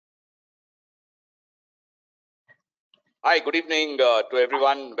Hi, good evening to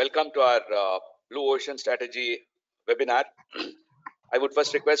everyone. Welcome to our Blue Ocean Strategy webinar. I would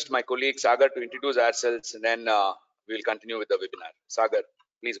first request my colleague Sagar to introduce ourselves, and then we will continue with the webinar. Sagar,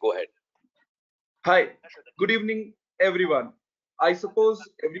 please go ahead. Hi, good evening, everyone. I suppose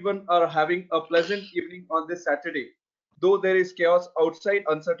everyone are having a pleasant evening on this Saturday. Though there is chaos outside,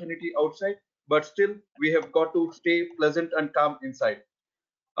 uncertainty outside, but still we have got to stay pleasant and calm inside.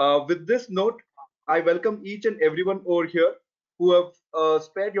 With this note, I welcome each and everyone over here who have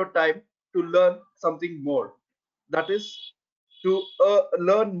spared your time to learn something more. That is, to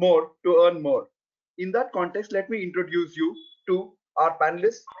learn more to earn more. In that context, let me introduce you to our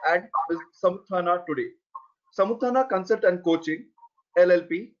panelists and Ms. Samuthána today. Samuthána Consultancoaching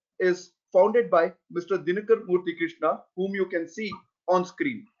LLP is founded by Mr. Dinakar Murthy Krishna, whom you can see on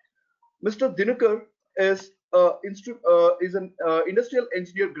screen. Mr. Dinakar is an industrial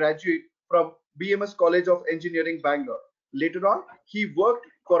engineer graduate from BMS College of Engineering, Bangalore. Later on, he worked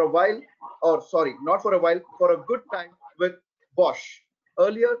for a while, or sorry, not for a while, for a good time with Bosch.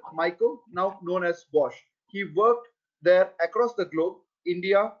 Earlier, Michael, now known as Bosch. He worked there across the globe,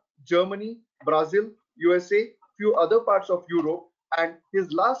 India, Germany, Brazil, USA, few other parts of Europe, and his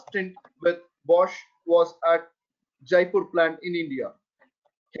last stint with Bosch was at Jaipur plant in India.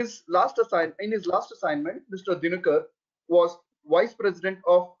 In his last assignment, Mr. Dinakar was Vice President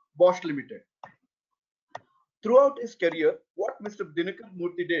of Bosch Limited. Throughout his career, what Mr. Dinakar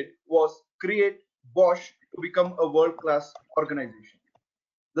Murthy did was create Bosch to become a world-class organization.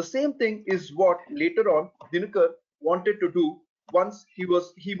 The same thing is what later on Dinakar wanted to do once he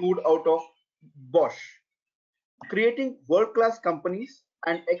moved out of Bosch, creating world-class companies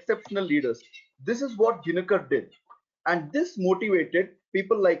and exceptional leaders. This is what Dinakar did, and this motivated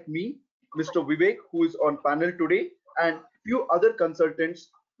people like me, Mr. Vivek, who is on panel today, and few other consultants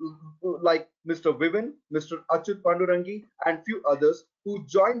like Mr. Vivin, Mr. Achut Pandurangi, and few others who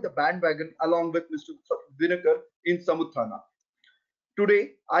joined the bandwagon along with Mr. Dinakar in Samuthána.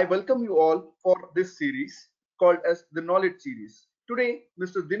 Today, I welcome you all for this series called as the Knowledge Series. Today,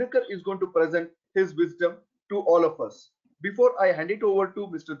 Mr. Dinakar is going to present his wisdom to all of us. Before I hand it over to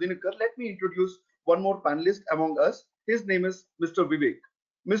Mr. Dinakar, let me introduce one more panelist among us. His name is Mr. Vivek.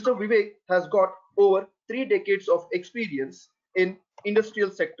 Mr. Vivek has got over 3 decades of experience in industrial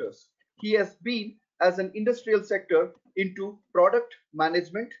sectors. He has been as an industrial sector into product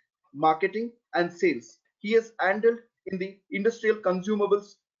management, marketing, and sales. He has handled in the industrial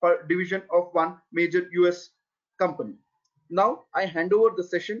consumables division of one major US company. Now I hand over the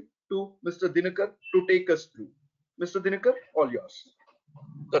session to Mr. Dinakar to take us through. Mr. Dinakar, all yours.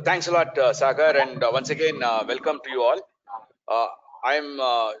 So thanks a lot, Sagar, and once again, welcome to you all. I'm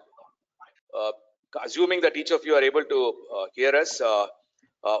assuming that each of you are able to hear us.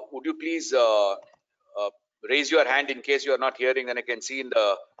 Would you please raise your hand in case you are not hearing? Then I can see in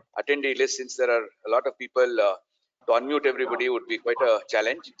the attendee list, since there are a lot of people, to unmute everybody would be quite a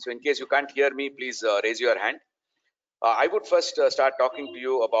challenge. So in case you can't hear me, please raise your hand. I would first start talking to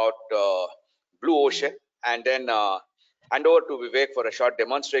you about Blue Ocean, and then hand over to Vivek for a short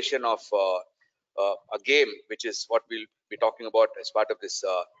demonstration of a game, which is what we'll be talking about as part of this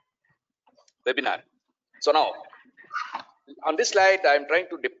webinar. So now, on this slide, I'm trying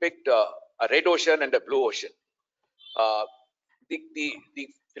to depict a red ocean and a blue ocean. The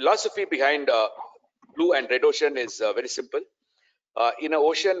philosophy behind blue and red ocean is very simple. In an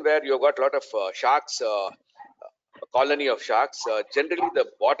ocean where you've got a lot of sharks, a colony of sharks, generally the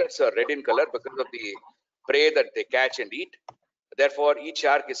waters are red in color because of the prey that they catch and eat. Therefore, each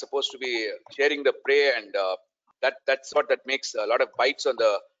shark is supposed to be sharing the prey, and that's what that makes a lot of bites on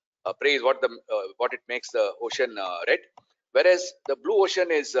the prey is what it makes the ocean red. Whereas the blue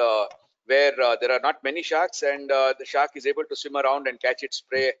ocean is where there are not many sharks, and the shark is able to swim around and catch its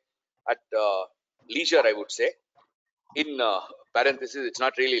prey at leisure, I would say. In parentheses, it's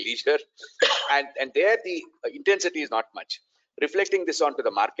not really leisure, and there the intensity is not much. Reflecting this onto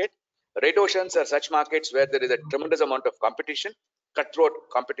the market, red oceans are such markets where there is a tremendous amount of competition, cutthroat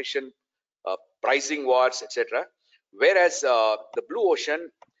competition, pricing wars, etc. Whereas the blue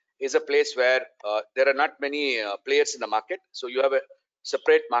ocean is a place where there are not many players in the market, so you have a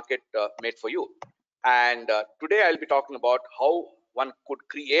separate market made for you. And today I'll be talking about how one could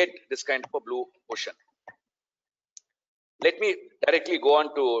create this kind of a blue ocean. Let me directly go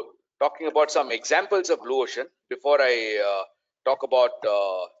on to talking about some examples of blue ocean before I talk about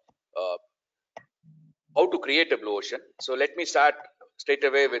how to create a blue ocean. So let me start straight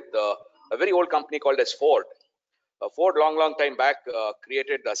away with a very old company called as Ford. Ford, long time back,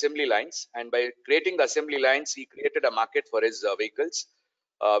 created the assembly lines, and by creating the assembly lines, he created a market for his vehicles,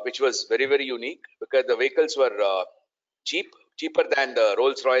 which was very unique because the vehicles were cheaper than the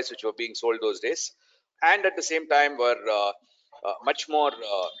Rolls Royce which were being sold those days, and at the same time were much more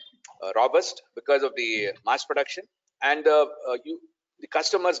robust because of the mass production, and the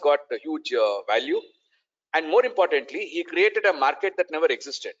customers got a huge value. And more importantly, he created a market that never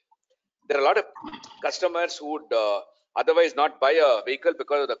existed. There are a lot of customers who would otherwise not buy a vehicle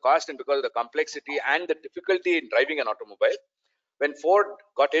because of the cost and because of the complexity and the difficulty in driving an automobile. When Ford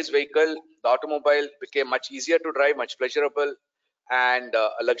got his vehicle, the automobile became much easier to drive, much pleasurable, and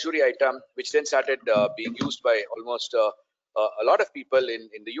a luxury item, which then started being used by almost a lot of people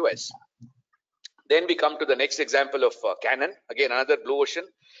in the US. Then we come to the next example of Canon, again another blue ocean.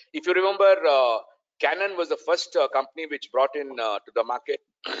 If you remember, Canon was the first company which brought in to the market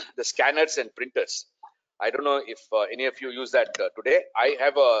the scanners and printers. I don't know if any of you use that today. I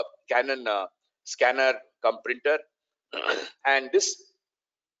have a Canon scanner cum printer, and this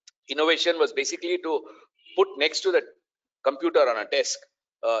innovation was basically to put next to the computer on a desk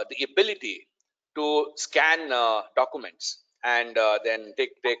the ability to scan documents and then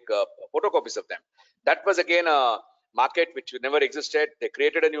take photocopies of them. That was again a market which never existed. They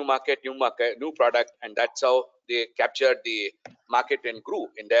created a new market, new product, and that's how they captured the market and grew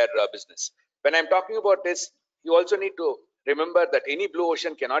in their business. When I'm talking about this, you also need to remember that any blue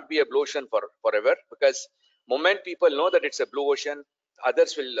ocean cannot be a blue ocean forever, because moment people know that it's a blue ocean,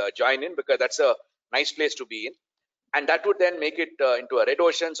 others will join in, because that's a nice place to be in, and that would then make it into a red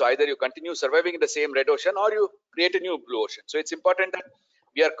ocean. So either you continue surviving in the same red ocean or you create a new blue ocean. So it's important that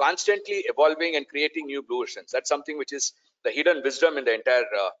we are constantly evolving and creating new blue oceans. That's something which is the hidden wisdom in the entire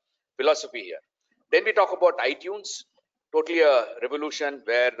philosophy here. Then we talk about iTunes, totally a revolution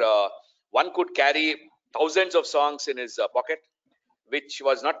where one could carry thousands of songs in his pocket, which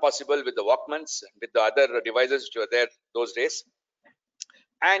was not possible with the Walkmans, with the other devices which were there those days.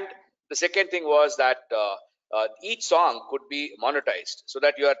 And the second thing was that each song could be monetized, so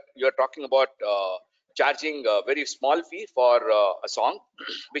that you are talking about charging a very small fee for a song,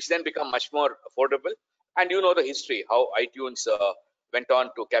 which then become much more affordable. And you know the history, how iTunes went on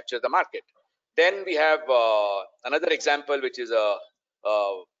to capture the market. Then we have another example, which is a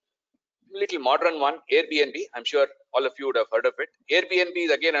little modern one, Airbnb. I'm sure all of you would have heard of it. Airbnb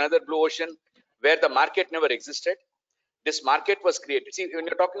is again another blue ocean where the market never existed. This market was created. See, when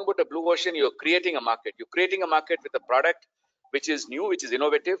you're talking about a blue ocean, you're creating a market. You're creating a market with a product which is new, which is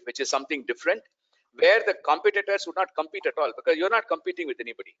innovative, which is something different, where the competitors would not compete at all, because you're not competing with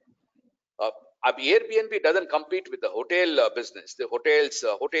anybody. Airbnb doesn't compete with the hotel business. The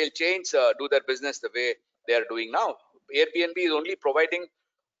hotel chains do their business the way they are doing now. Airbnb is only providing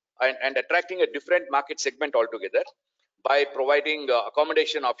and attracting a different market segment altogether by providing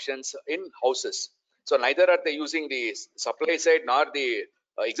accommodation options in houses. So neither are they using the supply side nor the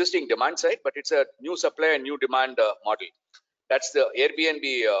existing demand side, but it's a new supply and new demand model. That's the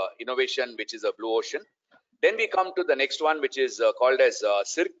Airbnb innovation, which is a blue ocean. Then we come to the next one, which is called as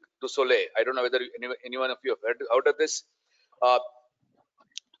Cirque du Soleil. I don't know whether anyone of you have heard of this.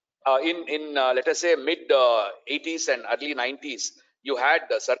 In let us say mid 80s and early 90s, you had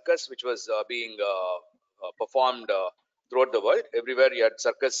the circus, which was being performed throughout the world. Everywhere you had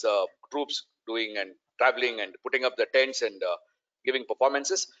circus troops doing and traveling and putting up the tents and giving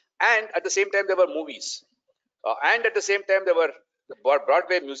performances. And at the same time, there were movies. And at the same time, there were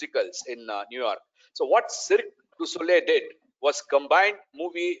Broadway musicals in New York. So what Cirque du Soleil did was combine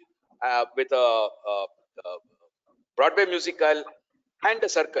movie with a Broadway musical and a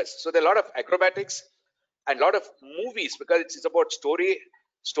circus. So there are a lot of acrobatics and a lot of movies, because it's about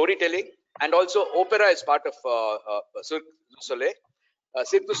storytelling, and also opera is part of Cirque du Soleil.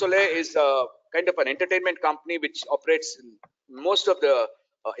 Cirque du Soleil is kind of an entertainment company which operates in most of the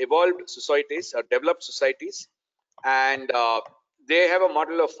evolved societies or developed societies, and they have a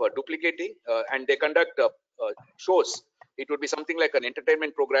model of duplicating, and they conduct shows. It would be something like an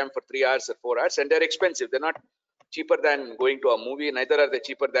entertainment program for 3 hours or 4 hours, and they're expensive. They're not cheaper than going to a movie, neither are they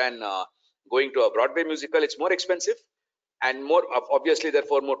cheaper than going to a Broadway musical. It's more expensive and more, obviously,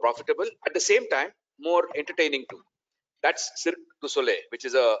 therefore more profitable. At the same time, more entertaining too. That's Cirque du Soleil, which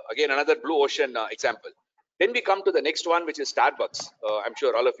is again another blue ocean example. Then we come to the next one, which is Starbucks. I'm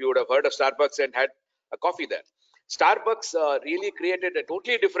sure all of you would have heard of Starbucks and had a coffee there. Starbucks really created a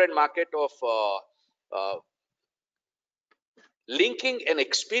totally different market of linking an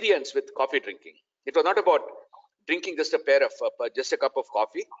experience with coffee drinking. It was not about drinking just a cup of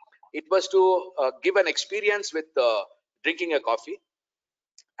coffee. It was to give an experience with drinking a coffee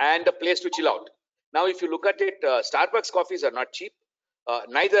and a place to chill out. Now, if you look at it, Starbucks coffees are not cheap.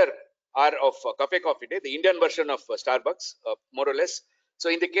 Neither are of Cafe Coffee Day, the Indian version of Starbucks, more or less. So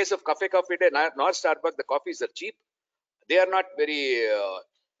in the case of Cafe Coffee Day nor Starbucks, the coffees are cheap. they are not very,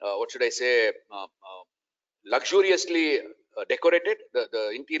 what should I say, luxuriously decorated.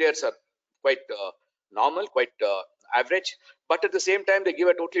 The interiors are quite normal, quite average, but at the same time they give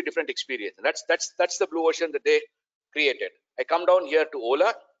a totally different experience. And that's the blue ocean that they created. I come down here to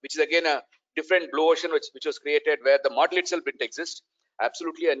Ola, which is again a different blue ocean which was created, where the model itself didn't exist.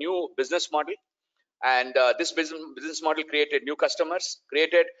 Absolutely a new business model, and this business model created new customers,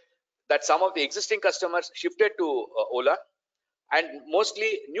 created that some of the existing customers shifted to Ola, and mostly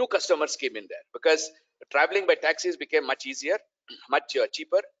new customers came in there because traveling by taxis became much easier, much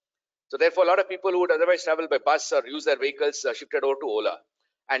cheaper. So therefore, a lot of people who would otherwise travel by bus or use their vehicles shifted over to Ola.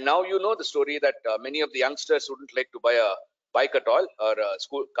 And now you know the story that many of the youngsters wouldn't like to buy a bike at all or a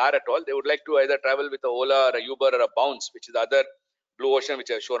school car at all. They would like to either travel with a Ola or a Uber or a Bounce, which is the other blue ocean which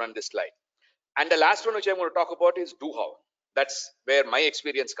I've shown on this slide. And the last one which I'm going to talk about is doHow. That's where my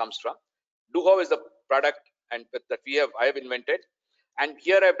experience comes from. doHow is the product and that I have invented. And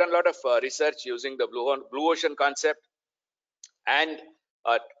here I've done a lot of research using the blue ocean concept, and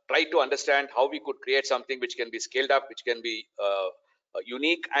try to understand how we could create something which can be scaled up, which can be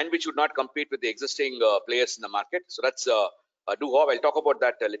unique, and which would not compete with the existing players in the market. So that's doHow. I'll talk about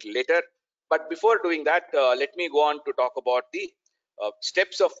that a little later. But before doing that, let me go on to talk about the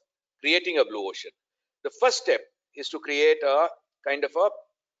steps of creating a blue ocean. The first step is to create a kind of a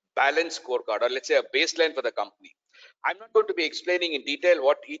balanced scorecard, or let's say a baseline for the company. I'm not going to be explaining in detail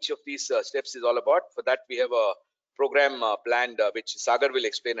what each of these steps is all about. For that, we have a program planned, which Sagar will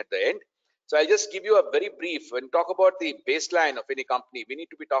explain at the end. So I'll just give you a very brief. When we talk about the baseline of any company, we need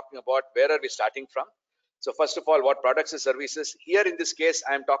to be talking about where are we starting from. So first of all, what products and services. Here in this case,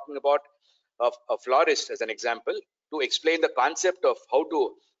 I'm talking about a florist as an example to explain the concept of how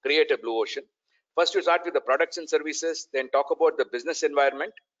to create a blue ocean. First, you start with the products and services, then talk about the business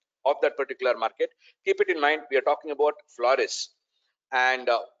environment of that particular market. Keep it in mind, we are talking about florists. And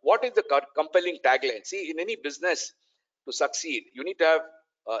what is the compelling tagline? See, in any business, to succeed, you need to have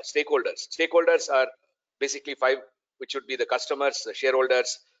stakeholders. Stakeholders are basically five, which would be the customers, the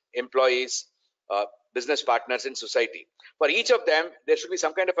shareholders, employees, business partners in society. For each of them, there should be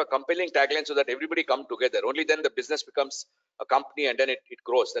some kind of a compelling tagline so that everybody come together. Only then the business becomes a company, and then it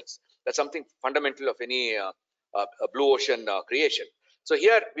grows. That's something fundamental of any blue ocean creation. So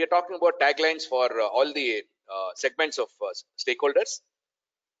here we are talking about taglines for all the segments of stakeholders.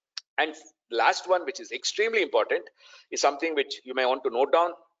 And last one, which is extremely important, is something which you may want to note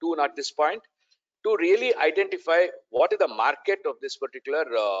down to at this point, to really identify what is the market of this particular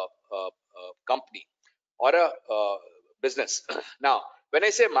company or a business. Now, when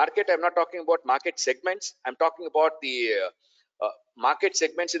I say market, I'm not talking about market segments. I'm talking about the market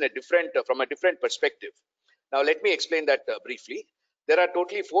segments in a different, from a different perspective. Now, let me explain that briefly. There are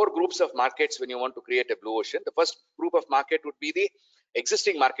totally 4 groups of markets when you want to create a blue ocean. The first group of market would be the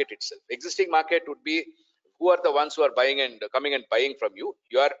existing market itself. Existing market would be who are the ones who are buying and coming and buying from you,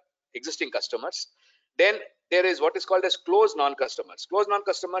 your existing customers. Then there is what is called as closed non-customers. Closed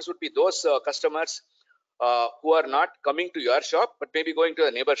non-customers would be those customers who are not coming to your shop, but maybe going to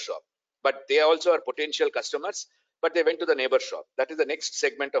the neighbor shop. But they also are potential customers, but they went to the neighbor shop. That is the next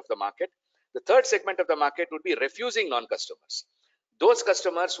segment of the market. The third segment of the market would be refusing non-customers. Those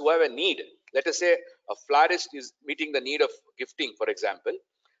customers who have a need, let us say a florist is meeting the need of gifting, for example.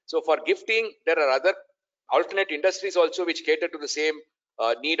 So for gifting, there are other alternate industries also which cater to the same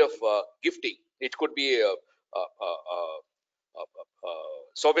need of gifting. It could be a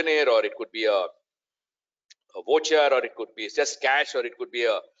souvenir, or it could be a voucher, or it could be just cash, or it could be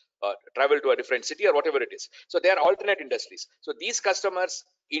a travel to a different city, or whatever it is. So they are alternate industries. So these customers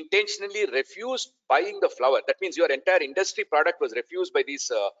intentionally refused buying the flower. That means your entire industry product was refused by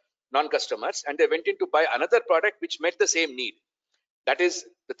these non-customers, and they went in to buy another product which met the same need. That is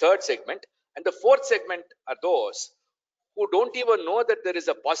the third segment. And the fourth segment are those who don't even know that there is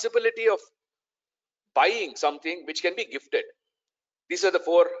a possibility of buying something which can be gifted. These are the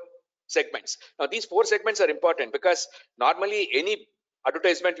 4 segments. Now, these 4 segments are important because normally any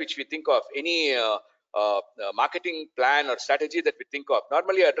advertisement which we think of, any marketing plan or strategy that we think of,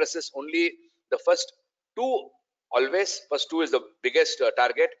 normally addresses only the first 2 always. First 2 is the biggest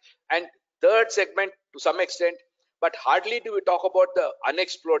target, and third segment to some extent, but hardly do we talk about the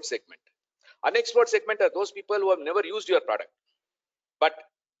unexplored segment. Unexplored segment are those people who have never used your product, but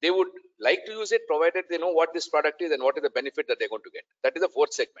they would like to use it provided they know what this product is and what is the benefit that they're going to get. That is the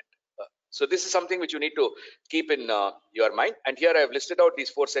fourth segment. So this is something which you need to keep in your mind. And here I have listed out these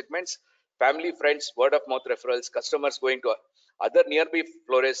 4 segments: family, friends, word of mouth referrals, customers going to other nearby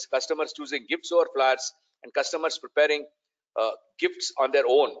florists, customers choosing gifts over flowers, and customers preparing gifts on their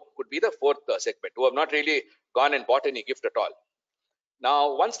own could be the fourth segment, who have not really gone and bought any gift at all.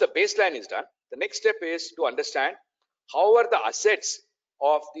 Now, once the baseline is done, the next step is to understand how are the assets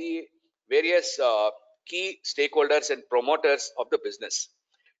of the various key stakeholders and promoters of the business.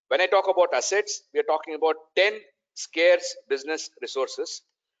 When I talk about assets, we are talking about 10 scarce business resources.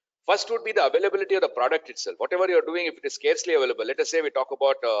 First would be the availability of the product itself. Whatever you're doing, if it is scarcely available, let us say we talk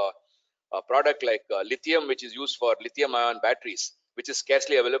about a product like lithium, which is used for lithium ion batteries, which is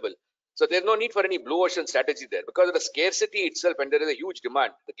scarcely available. So there's no need for any blue ocean strategy there, because of the scarcity itself, and there is a huge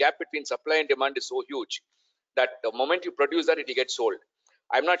demand. The gap between supply and demand is so huge that the moment you produce that, it will get sold.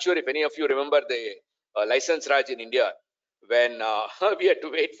 I'm not sure if any of you remember the license Raj in India, when we had to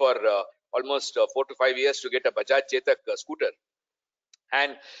wait for almost 4 to 5 years to get a Bajaj Chetak scooter.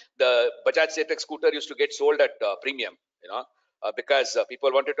 And the Bajaj Chetak scooter used to get sold at premium, because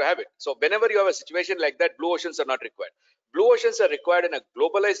people wanted to have it. So whenever you have a situation like that, blue oceans are not required. Blue oceans are required in a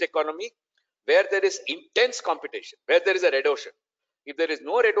globalized economy where there is intense competition, where there is a red ocean. If there is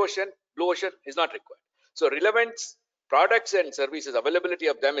no red ocean, blue ocean is not required. So relevance, products and services, availability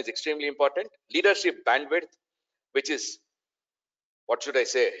of them is extremely important. Leadership bandwidth, which is, what should I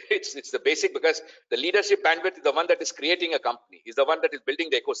say? It's the basic, because the leadership bandwidth is the one that is creating a company, is the one that is building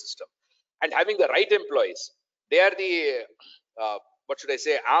the ecosystem. And having the right employees, they are the, what should I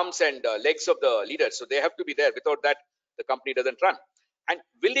say, arms and legs of the leaders. So they have to be there. Without that, the company doesn't run. And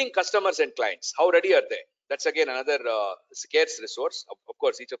willing customers and clients, how ready are they? That's again another scarce resource. Of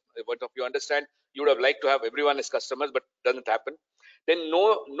course, each of one of you understand, you would have liked to have everyone as customers, but doesn't happen. Then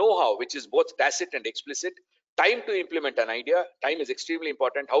know-how, which is both tacit and explicit. Time to implement an idea. Time is extremely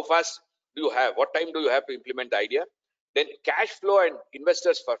important. How fast do you have? What time do you have to implement the idea? Then cash flow and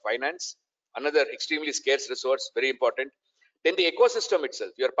investors for finance, another extremely scarce resource, very important. Then the ecosystem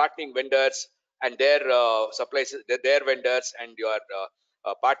itself. You're partnering vendors and their supplies, their vendors, and your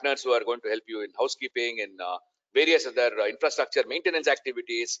partners who are going to help you in housekeeping and various other infrastructure maintenance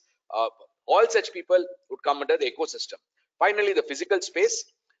activities. All such people would come under the ecosystem. Finally, the physical space.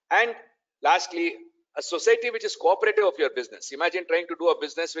 And lastly, a society which is cooperative of your business. Imagine trying to do a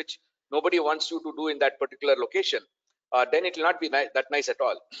business which nobody wants you to do in that particular location. Then it will not be that nice at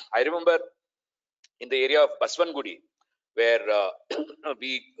all. I remember in the area of Baswangudi, where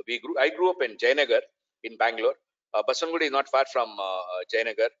I grew up in Jayanagar in Bangalore. Baswangudi is not far from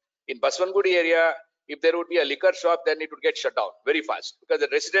Jayanagar. In Baswangudi area, if there would be a liquor shop, then it would get shut down very fast, because the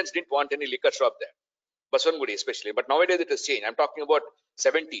residents didn't want any liquor shop there. Baswangudi especially, but nowadays it has changed. I'm talking about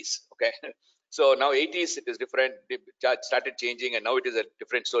 70s, okay? So now 80s, it is different. They started changing, and now it is a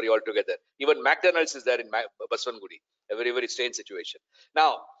different story altogether. Even McDonald's is there in Baswangudi, a very, very strange situation.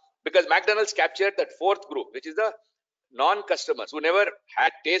 Now, because McDonald's captured that fourth group, which is the non-customers who never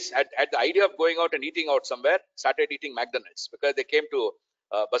had taste, had the idea of going out and eating out somewhere, started eating McDonald's because they came to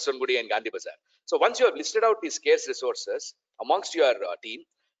Baswangudi and Gandhi Bazaar. So once you have listed out these scarce resources amongst your team,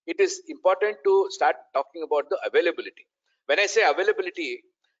 it is important to start talking about the availability. When I say availability,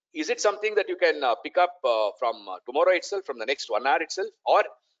 is it something that you can pick up from tomorrow itself, from the next 1 hour itself? Or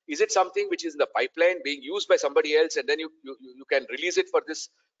is it something which is in the pipeline being used by somebody else, and then you can release it for this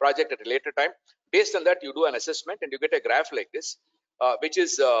project at a later time? Based on that, you do an assessment and you get a graph like this, which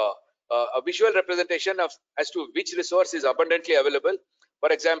is a visual representation of as to which resource is abundantly available. For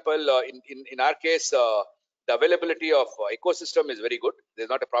example, in our case, the availability of ecosystem is very good. There's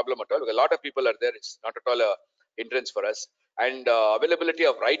not a problem at all. A lot of people are there. It's not at all a hindrance for us. And availability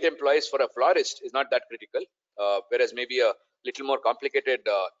of right employees for a florist is not that critical, whereas maybe a little more complicated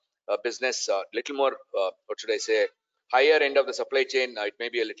business, little more, what should I say, higher end of the supply chain, it may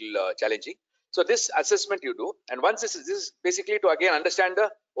be a little challenging. So this assessment you do, and once this is basically to again understand the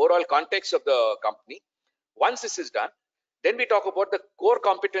overall context of the company. Once this is done, then we talk about the core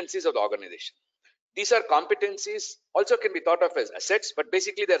competencies of the organization. These are competencies, also can be thought of as assets, but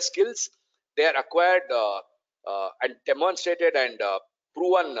basically they're skills. They are acquired and demonstrated and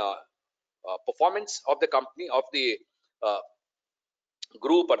proven performance of the company, of the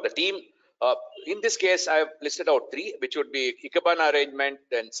group or the team. In this case, I have listed out 3, which would be Ikebana arrangement,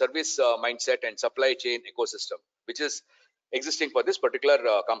 then service mindset, and supply chain ecosystem, which is existing for this particular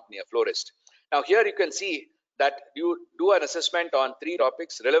company, a florist. Now here you can see that you do an assessment on 3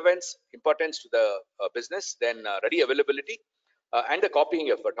 topics: relevance, importance to the business, then ready availability, and the copying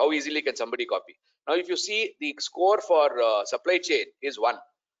effort. How easily can somebody copy? Now, if you see the score for supply chain is 1,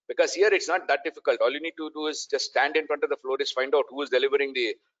 because here it's not that difficult. All you need to do is just stand in front of the florist, find out who is delivering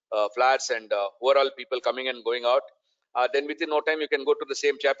the flowers, and overall people coming and going out. Then within no time you can go to the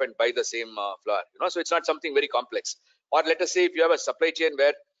same chap and buy the same flower. So it's not something very complex. Or let us say if you have a supply chain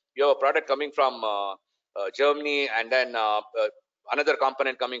where you have a product coming from Germany, and then another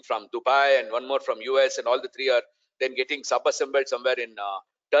component coming from Dubai, and one more from US, and all the three are then getting sub-assembled somewhere in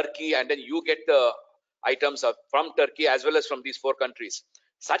Turkey, and then you get the items from Turkey as well as from these 4 countries.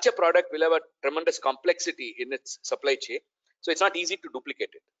 Such a product will have a tremendous complexity in its supply chain, so it's not easy to duplicate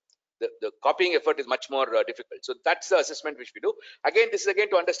it. The copying effort is much more difficult. So that's the assessment which we do. Again, this is again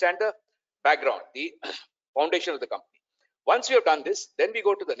to understand the background, the foundation of the company. Once we have done this, then we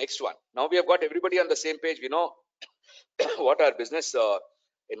go to the next one. Now we have got everybody on the same page. We know what our business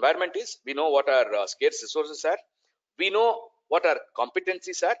environment is. We know what our scarce resources are. We know what our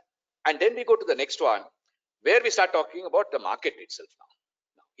competencies are. And then we go to the next one, where we start talking about the market itself now.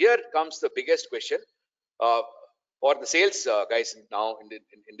 Here comes the biggest question for the sales guys now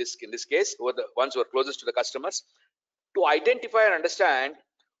in this case, who are the ones who are closest to the customers, to identify and understand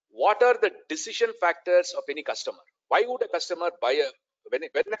what are the decision factors of any customer. Why would a customer buy when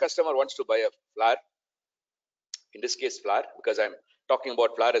a customer wants to buy a flower, in this case flower, because I'm talking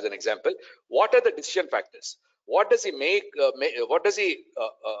about flower as an example, what are the decision factors? What does he what does he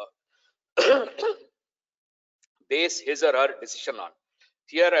base his or her decision on?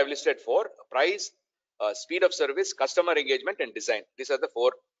 Here I've listed 4: price, speed of service, customer engagement, and design. These are the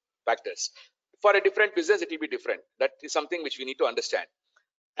 4 factors. For a different business, it will be different. That is something which we need to understand.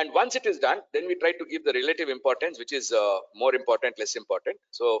 And once it is done, then we try to give the relative importance, which is more important, less important.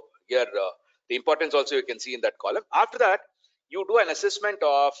 So here, the importance also you can see in that column. After that, you do an assessment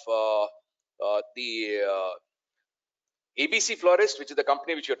of the ABC florist, which is the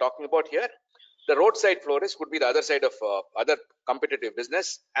company which you're talking about here. The roadside florist could be the other side of other competitive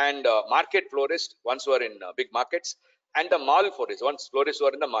business, and market florist, ones who are in big markets, and the mall florist, ones florists who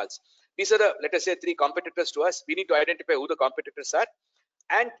are in the malls. These are the, let us say, 3 competitors to us. We need to identify who the competitors are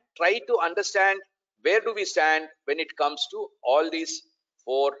and try to understand where do we stand when it comes to all these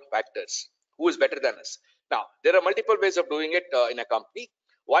 4 factors. Who is better than us? Now, there are multiple ways of doing it in a company.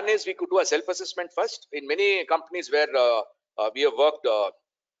 One is we could do a self-assessment first. In many companies where we have worked,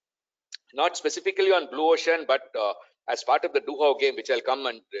 not specifically on Blue Ocean, but as part of the doHow game, which I'll come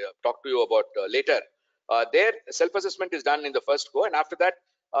and talk to you about later, there self-assessment is done in the first go, and after that,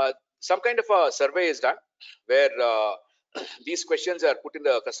 some kind of a survey is done where these questions are put in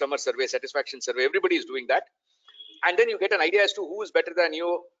the customer survey, satisfaction survey. Everybody is doing that, and then you get an idea as to who is better than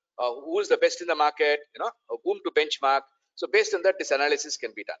you, who is the best in the market, whom to benchmark. So based on that, this analysis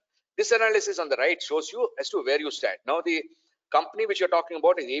can be done. This analysis on the right shows you as to where you stand. Now the company which you're talking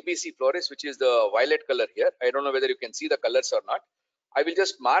about is ABC Florist, which is the violet color here. I don't know whether you can see the colors or not. I will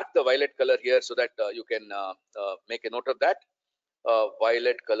just mark the violet color here so that you can make a note of that.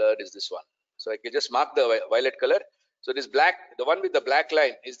 Violet color is this one. So I can just mark the violet color. So this black, the one with the black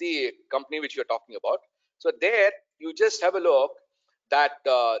line, is the company which you're talking about. So there you just have a look that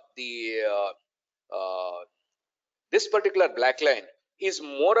this particular black line is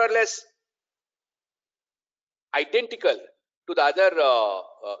more or less identical to the other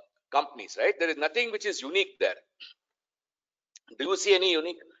companies, right? There is nothing which is unique there. Do you see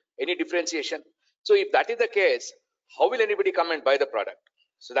any differentiation? So if that is the case, how will anybody come and buy the product?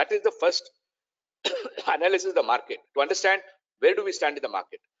 So that is the first analysis of the market, to understand where do we stand in the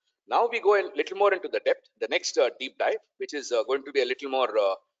market. Now we go a little more into the depth, the next deep dive, which is going to be a little more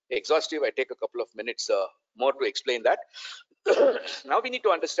exhaustive. I take a couple of minutes more to explain that. Now we need to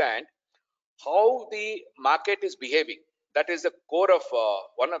understand how the market is behaving. That is the core of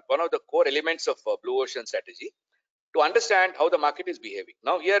one of the core elements of Blue Ocean strategy, to understand how the market is behaving.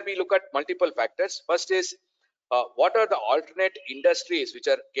 Now here we look at multiple factors. First is what are the alternate industries which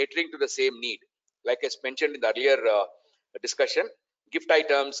are catering to the same need. Like I mentioned in the earlier discussion, gift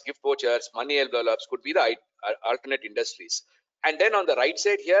items, gift vouchers, money envelopes could be the alternate industries. And then on the right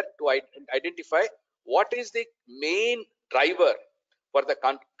side here, to identify what is the main driver for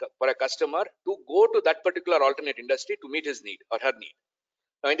a customer to go to that particular alternate industry to meet his need or her need.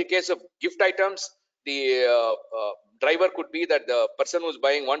 Now in the case of gift items, the driver could be that the person who's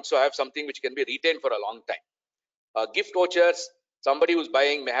buying wants to have something which can be retained for a long time. Gift vouchers, somebody who's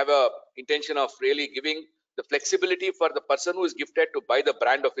buying may have a intention of really giving the flexibility for the person who is gifted to buy the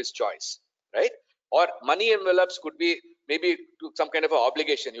brand of his choice, right? Or money envelopes could be maybe to some kind of an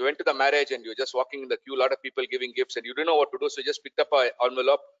obligation. You went to the marriage and you're just walking in the queue, a lot of people giving gifts, and you don't know what to do, so you just picked up an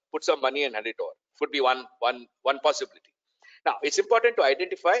envelope, put some money and hand it over. Could be one possibility. Now it's important to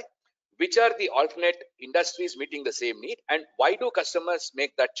identify which are the alternate industries meeting the same need, and why do customers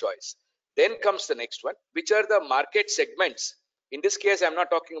make that choice. Then comes the next one, which are the market segments. In this case, I'm not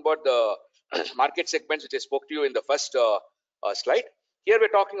talking about the market segments which I spoke to you in the first slide. Here we're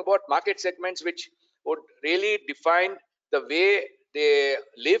talking about market segments which would really define the way they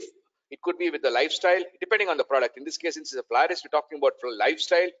live It could be with the lifestyle, depending on the product. In this case, since it's a florist, we're talking about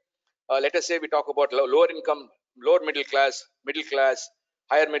lifestyle. Let us say we talk about lower income, lower middle class,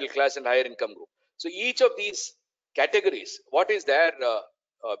 higher middle class, and higher income group. So each of these categories, what is their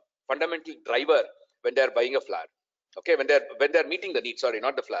fundamental driver when they're buying a flower? Okay, when they're meeting the need, sorry,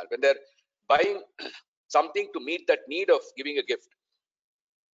 not the flower, when they're buying something to meet that need of giving a gift.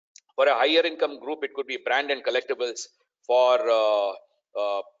 For a higher income group, it could be brand and collectibles. For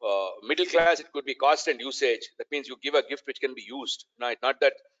middle class, it could be cost and usage. That means you give a gift which can be used. Not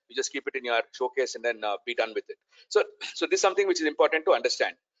that you just keep it in your showcase and then be done with it. So this is something which is important to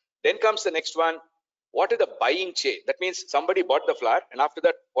understand. Then comes the next one. What is the buying chain? That means somebody bought the flower, and after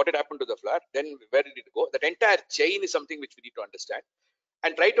that, what had happened to the flower? Then where did it go? That entire chain is something which we need to understand,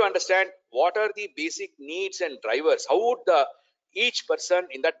 and try to understand what are the basic needs and drivers. How would each person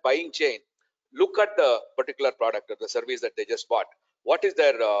in that buying chain look at the particular product or the service that they just bought? What is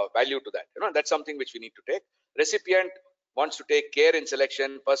their value to that? That's something which we need to take. Recipient wants to take care in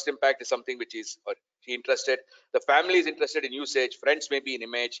selection. First impact is something which is she interested. The family is interested in usage. Friends may be in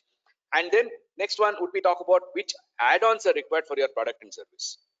image. And then next one would be talk about which add-ons are required for your product and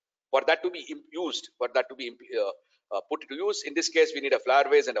service. For that to be used, for that to be put to use. In this case, we need a flower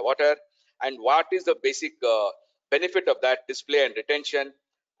vase and a water. And what is the basic benefit of that display and retention?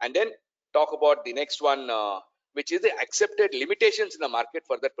 And then talk about the next one, which is the accepted limitations in the market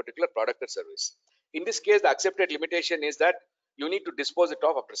for that particular product or service. In this case, the accepted limitation is that you need to dispose it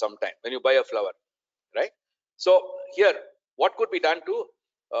off after some time when you buy a flower, right? So here, what could be done to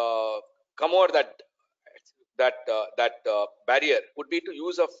come over that barrier would be to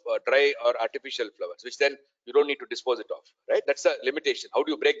use of dry or artificial flowers, which then you don't need to dispose it off, right? That's a limitation. How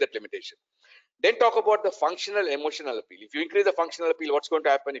do you break that limitation? Then talk about the functional emotional appeal. If you increase the functional appeal, what's going to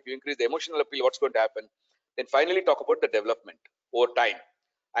happen? If you increase the emotional appeal, what's going to happen? Then finally talk about the development over time.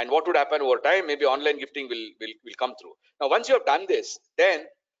 And what would happen over time? Maybe online gifting will come through. Now, once you have done this, then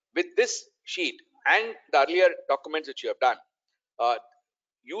with this sheet and the earlier documents which you have done,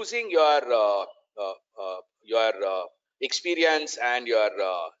 using your experience and your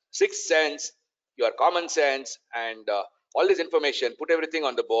sixth sense, your common sense, and all this information, put everything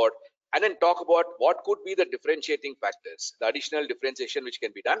on the board, and then talk about what could be the differentiating factors, the additional differentiation which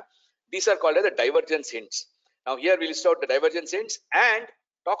can be done. These are called as the divergence hints. Now here we list out the divergence hints and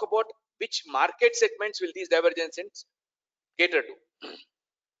talk about which market segments will these divergence hints cater to.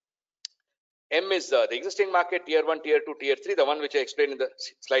 M is the existing market, tier 1, tier 2, tier 3, the one which I explained in the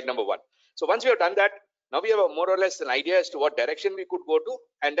slide number 1. So once we have done that, now we have a more or less an idea as to what direction we could go to,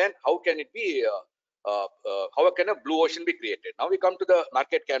 and then how can it be, how can a blue ocean be created. Now we come to the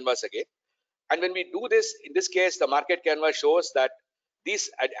market canvas again. And when we do this, in this case, the market canvas shows that these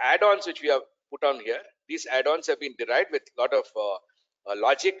add-ons which we have put on here, these add-ons have been derived with a lot of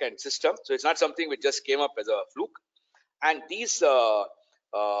logic and system. So it's not something which just came up as a fluke. And these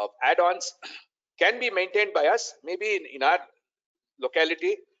add-ons can be maintained by us. Maybe in our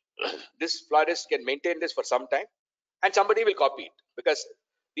locality, this florist can maintain this for some time, and somebody will copy it, because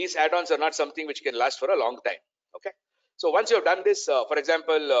these add-ons are not something which can last for a long time. Okay. So once you have done this, for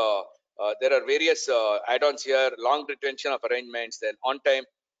example, there are various add-ons here: long retention of arrangements, then on-time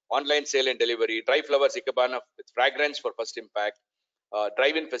online sale and delivery, dry flowers ikebana with fragrance for first impact,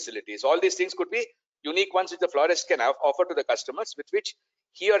 drive-in facilities. All these things could be unique ones which the florist can offer to the customers, with which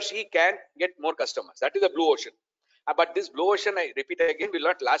he or she can get more customers. That is the blue ocean. But this blue ocean, I repeat again, will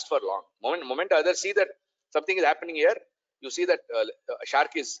not last for long. Moment others see that something is happening here, you see that a shark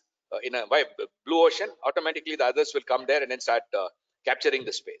is in a blue ocean, automatically the others will come there and then start capturing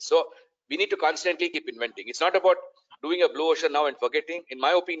the space. So we need to constantly keep inventing. It's not about doing a blue ocean now and forgetting. In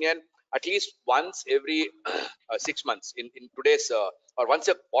my opinion, at least once every 6 months in today's or once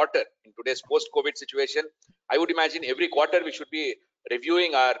a quarter in today's post-COVID situation, I would imagine every quarter we should be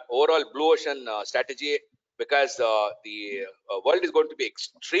reviewing our overall blue ocean strategy, because the world is going to be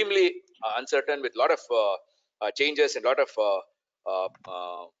extremely uncertain, with a lot of changes and a lot of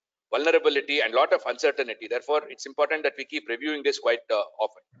vulnerability and a lot of uncertainty. Therefore, it's important that we keep reviewing this quite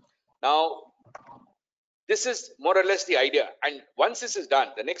often. Now, this is more or less the idea. And once this is done,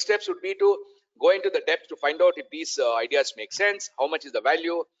 the next steps would be to go into the depth to find out if these ideas make sense, how much is the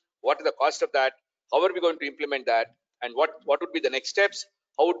value, what is the cost of that, how are we going to implement that, and what would be the next steps,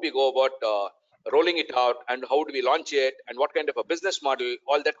 how would we go about rolling it out, and how do we launch it, and what kind of a business model.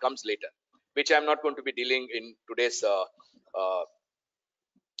 All that comes later, which I'm not going to be dealing in today's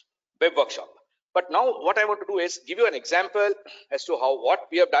web workshop. But now what I want to do is give you an example as to what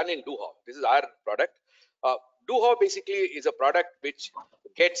we have done in doHow. This is our product. doHow basically is a product which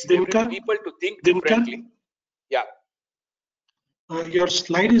gets people to think differently. Yeah. Your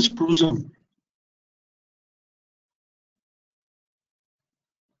slide is frozen.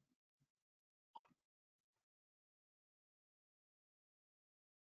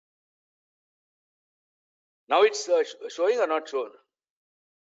 Now it's showing or not shown?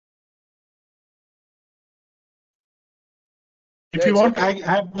 If you want, I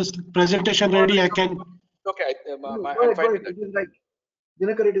have this presentation ready. I can. Okay, Go I'm ahead, fine with that. it is right.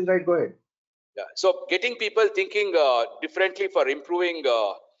 Dinakar, it is right. Go ahead. Yeah. So getting people thinking differently for improving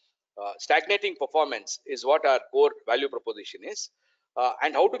stagnating performance is what our core value proposition is.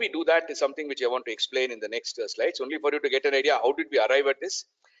 And how do we do that is something which I want to explain in the next slides, only for you to get an idea how did we arrive at this.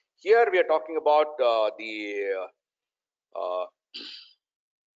 Here we are talking about the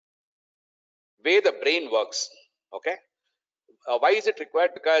way the brain works. Okay. Why is it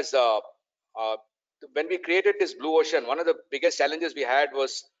required? Because uh, when we created this blue ocean, one of the biggest challenges we had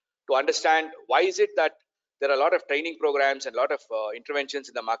was to understand why is it that there are a lot of training programs and a lot of interventions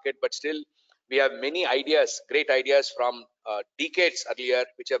in the market, but still we have many ideas, great ideas from decades earlier,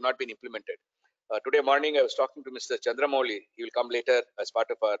 which have not been implemented. Today morning, I was talking to Mr. Chandramouli. He will come later as part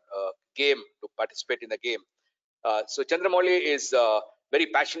of our game to participate in the game. So Chandramouli is very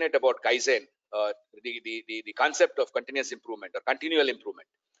passionate about Kaizen, the concept of continuous improvement or continual improvement.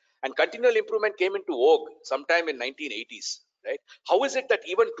 And continual improvement came into vogue sometime in 1980s, right? How is it that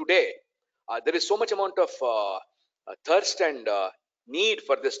even today there is so much amount of thirst and need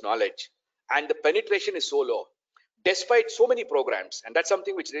for this knowledge, and the penetration is so low, despite so many programs? And that's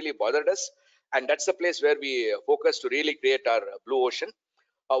something which really bothered us, and that's the place where we focus to really create our blue ocean.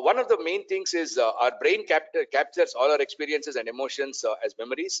 One of the main things is our brain captures all our experiences and emotions as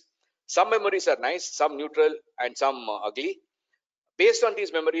memories. Some memories are nice, some neutral, and some ugly. Based on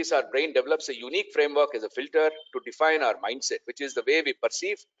these memories, our brain develops a unique framework as a filter to define our mindset, which is the way we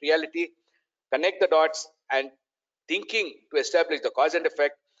perceive reality, connect the dots, and thinking to establish the cause and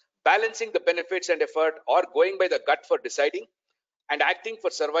effect, balancing the benefits and effort, or going by the gut for deciding, and acting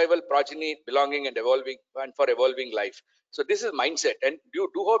for survival, progeny, belonging, and evolving, and for evolving life. So this is mindset, and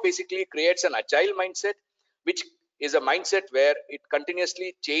doHow basically creates an agile mindset, which is a mindset where it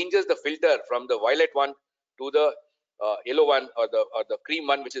continuously changes the filter from the violet one to the yellow one, or the cream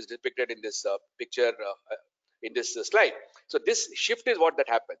one, which is depicted in this picture in this slide. So this shift is what that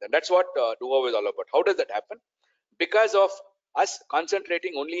happens, and that's what doHow is all about. How does that happen? Because of us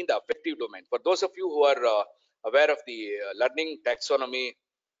concentrating only in the affective domain. For those of you who are aware of the learning taxonomy,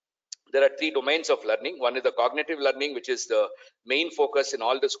 there are three domains of learning. One is the cognitive learning, which is the main focus in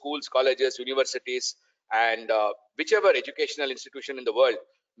all the schools, colleges, universities, and whichever educational institution in the world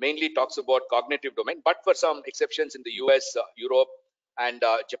mainly talks about cognitive domain, but for some exceptions in the US, Europe, and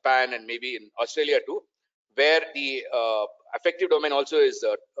Japan, and maybe in Australia too, where the affective domain also is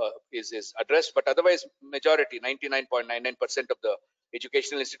addressed. But otherwise, majority, 99.99% of the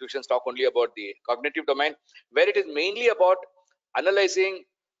educational institutions talk only about the cognitive domain, where it is mainly about analyzing,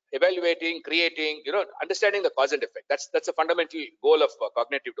 evaluating, creating, understanding the cause and effect. That's a fundamental goal of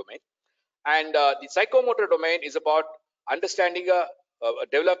cognitive domain. And the psychomotor domain is about understanding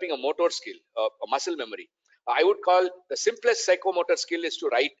developing a motor skill, a muscle memory. I would call the simplest psychomotor skill is to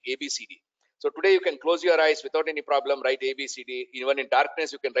write ABCD. So today you can close your eyes without any problem, write ABCD. Even in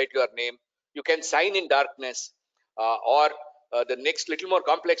darkness, you can write your name. You can sign in darkness, or the next little more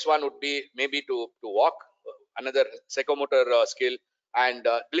complex one would be maybe to walk, another psychomotor skill. And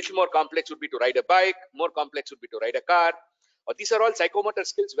little more complex would be to ride a bike. More complex would be to ride a car. These are all psychomotor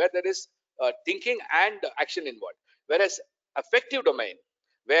skills where there is thinking and action involved. Whereas affective domain,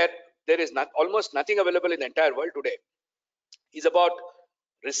 where there is almost nothing available in the entire world today, is about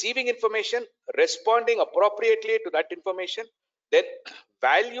receiving information, responding appropriately to that information, then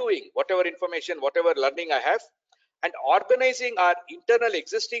valuing whatever information, whatever learning I have, and organizing our internal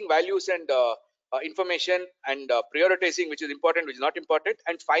existing values and information, and prioritizing which is important, which is not important,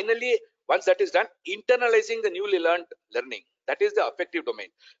 and finally, once that is done, internalizing the newly learned learning. That is the affective domain.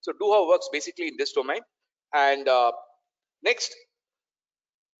 So doHow works basically in this domain. And next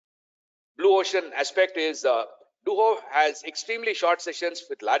blue ocean aspect is doHow has extremely short sessions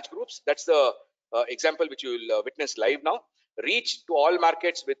with large groups. That's the example which you will witness live now. Reach to all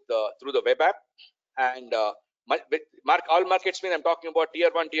markets with through the web app, and all markets mean I'm talking about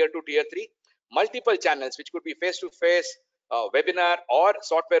tier 1, tier 2, tier 3. Multiple channels, which could be face-to-face, webinar, or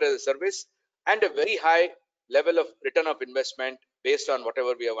software as a service, and a very high level of return of investment based on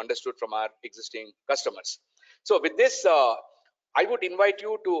whatever we have understood from our existing customers. So with this, I would invite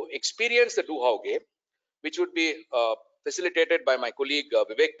you to experience the doHow game, which would be facilitated by my colleague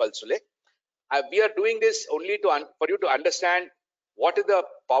Vivek Palsule. We are doing this only for you to understand what is the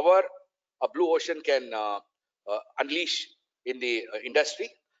power a blue ocean can unleash in the industry,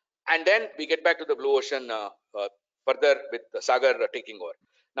 and then we get back to the blue ocean further with Sagar taking over.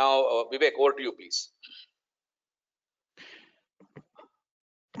 Now, Vivek, over to you, please.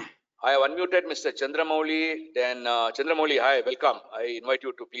 I have unmuted Mr. Chandramouli. Then Chandramouli, hi, welcome. I invite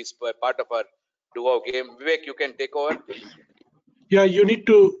you to please be part of our doHow game. Vivek, you can take over. Yeah, you need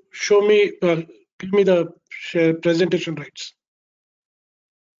to show me, give me the presentation rights.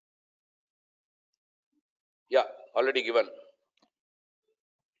 Yeah, already given.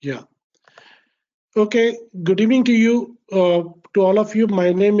 Yeah. Okay, good evening to you, to all of you.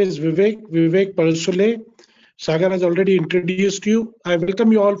 My name is Vivek Parsule. Sagar has already introduced you. I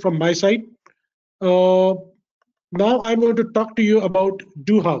welcome you all from my side. Now I'm going to talk to you about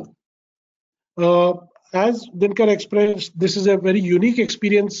doHow. As Dinakar expressed, this is a very unique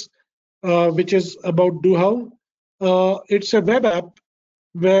experience, which is about doHow. It's a web app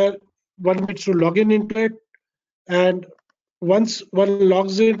where one needs to log into it, and once one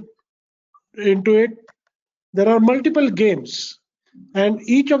logs into it, there are multiple games, and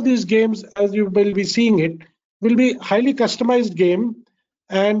each of these games, as you will be seeing it, will be highly customized game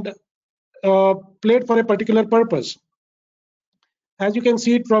and played for a particular purpose. As you can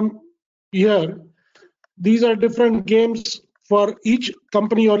see it from here, these are different games for each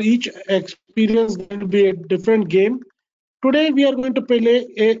company or each experience. There will be a different game. Today we are going to play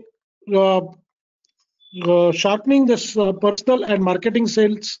a sharpening this personal and marketing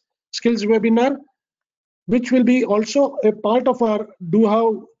sales skills webinar, which will be also a part of our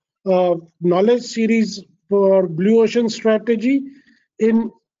doHow knowledge series for Blue Ocean strategy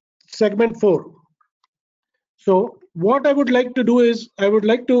in segment 4. So what I would like to do is, I would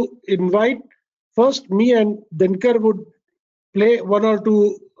like to invite first me and Dinakar would play 1 or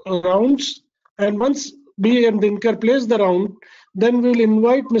 2 rounds, and once me and Dinakar plays the round, then we will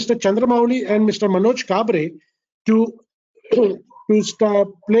invite Mr. Chandramouli and Mr. Manoj Kabre to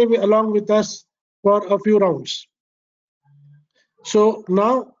play along with us for a few rounds. So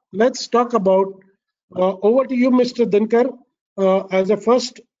now let's talk about, over to you, Mr. Dinakar, as a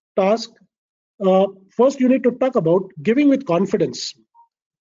first task. First, you need to talk about giving with confidence.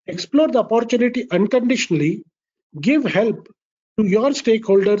 Explore the opportunity unconditionally. Give help to your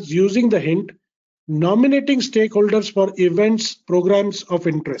stakeholders using the hint, nominating stakeholders for events, programs of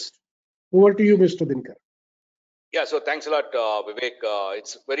interest. Over to you, Mr. Dinakar. Yeah, so thanks a lot, Vivek.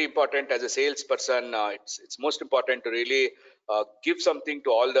 It's very important as a salesperson. It's most important to really give something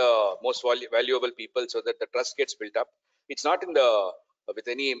to all the most valuable people so that the trust gets built up. It's not in the with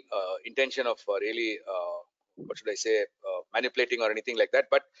any intention of really what should I say, manipulating or anything like that.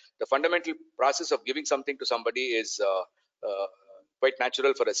 But the fundamental process of giving something to somebody is quite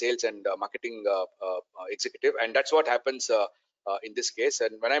natural for a sales and marketing executive, and that's what happens in this case.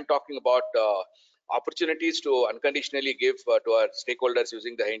 And when I'm talking about opportunities to unconditionally give to our stakeholders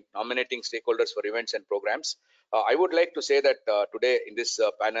using the hint, nominating stakeholders for events and programs, I would like to say that today in this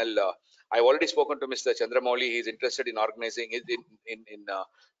panel, I've already spoken to Mr. Chandramouli. He's interested in organizing in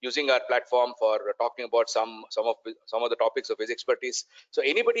using our platform for talking about some of the topics of his expertise. So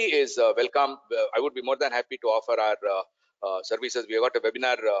anybody is welcome. I would be more than happy to offer our services. We have got a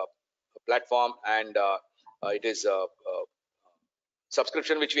webinar platform, and it is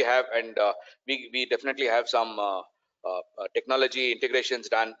subscription which we have, and we definitely have some technology integrations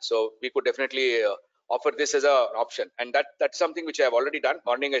done, so we could definitely offer this as an option. And that's something which I have already done.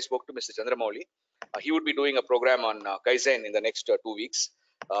 Morning I spoke to Mr. Chandramouli. He would be doing a program on Kaizen in the next 2 weeks.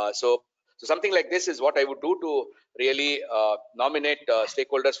 So something like this is what I would do to really nominate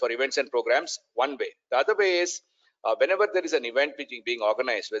stakeholders for events and programs, one way. The other way is whenever there is an event which is being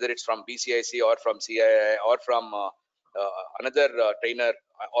organized, whether it's from BCIC or from CII or from another trainer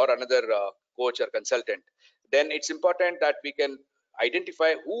or another coach or consultant, then it's important that we can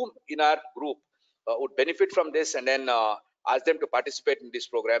identify whom in our group would benefit from this, and then ask them to participate in these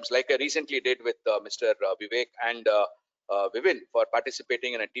programs, like I recently did with Mr. Vivek and Vivin for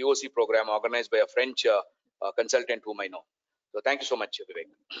participating in a TOC program organized by a French consultant whom I know. So thank you so much, Vivek.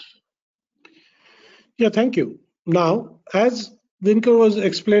 Yeah, thank you. Now, as Dinakar was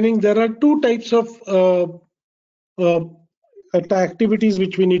explaining, there are 2 types of activities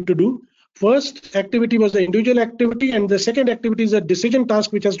which we need to do. First activity was the individual activity, and the second activity is a decision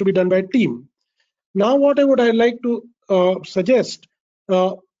task which has to be done by a team. Now, what I would like to suggest,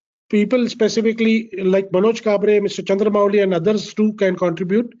 people specifically like Manoj Kabre, Mr. Chandramouli, and others too can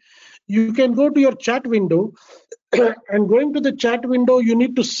contribute. You can go to your chat window, and going to the chat window, you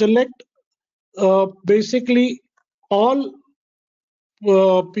need to select basically all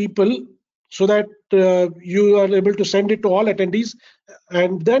people, so that you are able to send it to all attendees,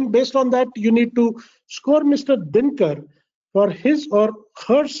 and then based on that you need to score Mr. Dinakar for his or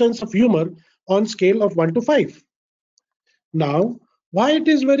her sense of humor on scale of 1 to 5. Now, why it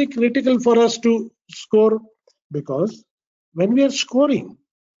is very critical for us to score? Because when we are scoring,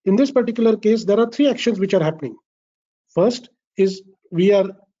 in this particular case, there are three actions which are happening. First is we are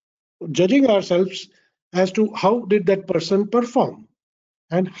judging ourselves as to how did that person perform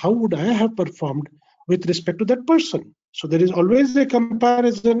and how would I have performed with respect to that person. So there is always a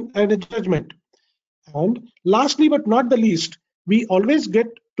comparison and a judgment. And lastly, but not the least, we always get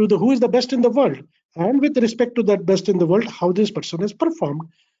to the who is the best in the world, and with respect to that best in the world, how this person has performed.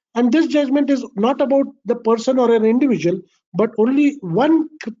 And this judgment is not about the person or an individual, but only one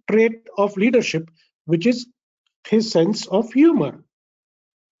trait of leadership, which is his sense of humor.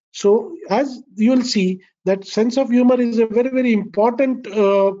 So as you'll see, that sense of humor is a very, very important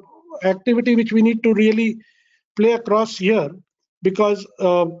activity which we need to really play across here, because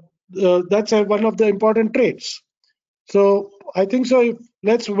that's one of the important traits. So I think so.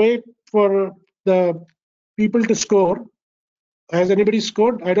 Let's wait for the people to score. Has anybody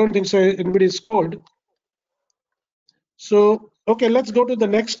scored? I don't think so. Anybody scored. So okay, let's go to the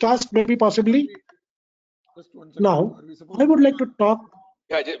next task, maybe possibly. Now, I would like to talk.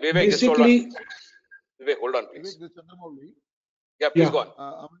 Yeah, Vivek, Basically, just hold on. Vivek, hold on, please. Vivek, Yeah, please yeah. go on.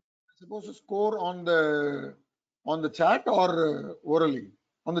 am I supposed to score on the chat or orally?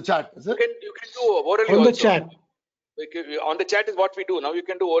 On the chat, is it? You can do orally On the also. chat. On the chat is what we do. Now you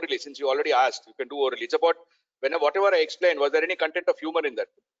can do orally, since you already asked. You can do orally. It's about whatever I explained. Was there any content of humor in that?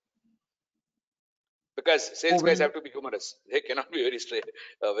 Because sales guys have to be humorous. They cannot be very strict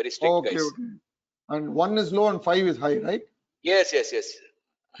Okay, guys. okay. And 1 is low and 5 is high, right? Yes.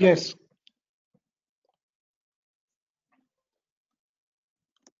 Yes.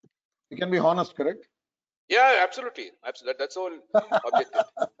 You can be honest, correct? Yeah, absolutely. That's all objective.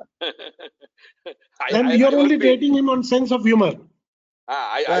 And you're only rating him on sense of humor.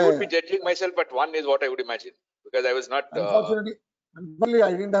 I would be judging myself, but 1 is what I would imagine, because I was not. Unfortunately,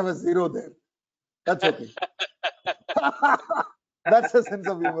 I didn't have a 0 there. That's okay. That's a sense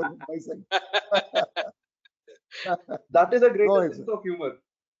of humor from my side. That is a great Go ahead, sense sir. of humor.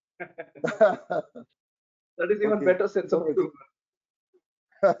 That is even Okay. better sense of humor.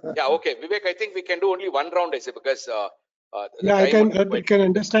 Yeah, okay. Vivek, I think we can do only one round, I say, because Yeah, I can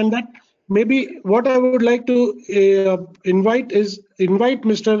understand that. Maybe what I would like to invite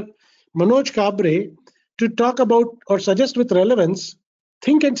Mr. Manoj Kabre to talk about or suggest with relevance,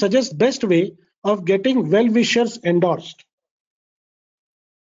 think and suggest best way of getting well-wishers endorsed.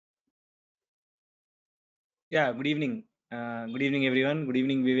 Yeah, good evening. Good evening, everyone. Good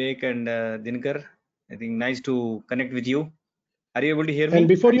evening, Vivek and Dinakar. I think nice to connect with you. Are you able to hear me? And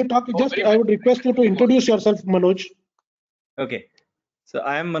before you talk, I would request you to introduce yourself, Manoj. Okay. So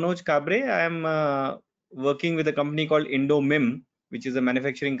I am Manoj Kabre. I am working with a company called IndoMIM, which is a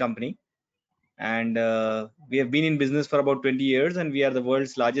manufacturing company. And we have been in business for about 20 years, and we are the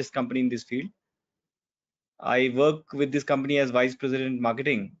world's largest company in this field. I work with this company as Vice President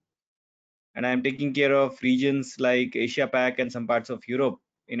Marketing, and I am taking care of regions like Asia Pac and some parts of Europe,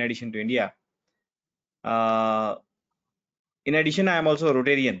 in addition to India. In addition, I am also a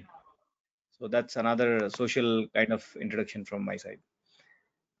Rotarian. So that's another social kind of introduction from my side.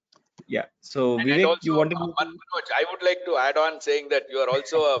 Yeah. So and Vivek, also, you wanted Manoj, I would like to add on saying that you are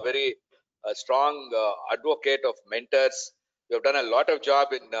also a very strong advocate of mentors. You have done a lot of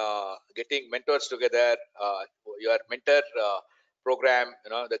job in getting mentors together. Your mentor program,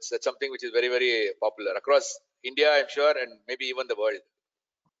 that's something which is very, very popular across India, I'm sure, and maybe even the world.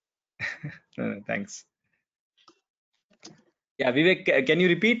 Thanks. Yeah, Vivek, can you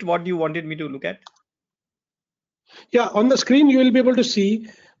repeat what you wanted me to look at? Yeah, on the screen you will be able to see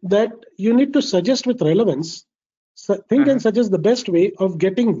that you need to suggest with relevance, think and suggest the best way of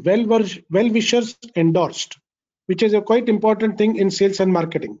getting well-wishers endorsed, which is a quite important thing in sales and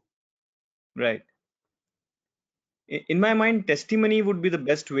marketing. Right. In my mind, testimony would be the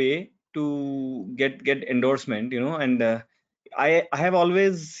best way to get endorsement, and I have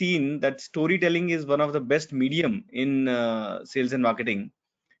always seen that storytelling is one of the best medium in sales and marketing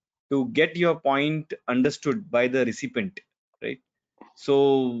to get your point understood by the recipient, right?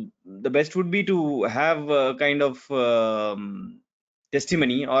 So the best would be to have a kind of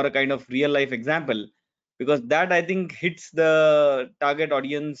testimony or a kind of real life example, because that I think hits the target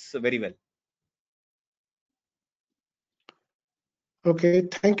audience very well. Okay,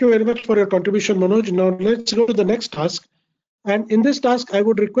 thank you very much for your contribution, Manoj. Now let's go to the next task. And in this task, I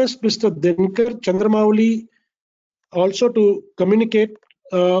would request Mr. Dinakar Chandramauli also to communicate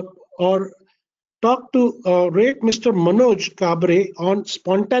or talk to rate Mr. Manoj Kabre on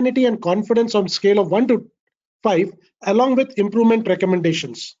spontaneity and confidence on scale of 1 to 5 along with improvement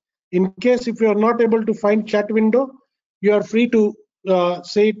recommendations. In case if you are not able to find chat window, you are free to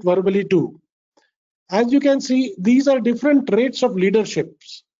say it verbally too. As you can see, these are different traits of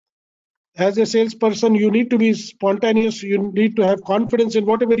leaderships. As a salesperson, you need to be spontaneous. You need to have confidence in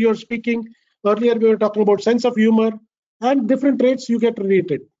whatever you're speaking. Earlier, we were talking about sense of humor and different traits you get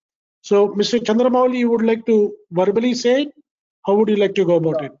rated. So, Mr. Chandramouli, you would like to verbally say it? How would you like to go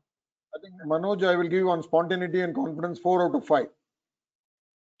about it? I think Manoj, I will give you on spontaneity and confidence 4 out of 5.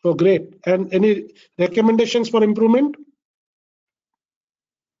 Oh, great. And any recommendations for improvement?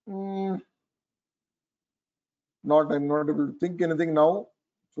 I'm not able to think anything now.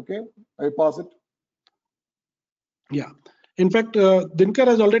 It's okay. I pass it. Yeah. In fact, Dinakar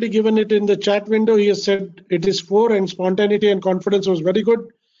has already given it in the chat window. He has said it is 4 and spontaneity and confidence was very good.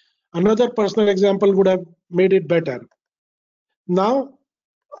 Another personal example would have made it better. Now,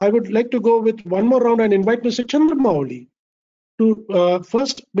 I would like to go with one more round and invite Mr. Chandramouli to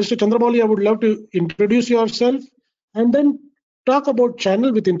first, Mr. Chandramouli, I would love to introduce yourself and then talk about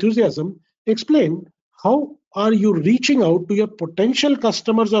channel with enthusiasm. Explain how are you reaching out to your potential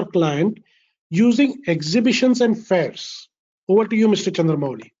customers or client using exhibitions and fairs. Over to you, Mr.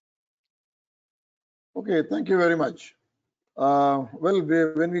 Chandramouli. Okay, thank you very much.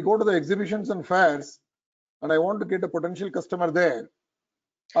 When we go to the exhibitions and fairs, and I want to get a potential customer there,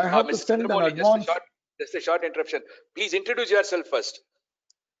 I have to Mr. send an Chandramouli, advance. just a short interruption. Please introduce yourself first.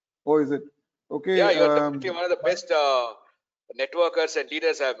 Oh, is it? Okay. Yeah, you're definitely one of the best networkers and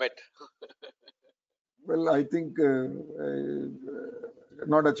leaders I've met. Well, I think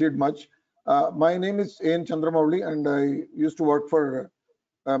not achieved much. My name is N. Chandramouli, and I used to work for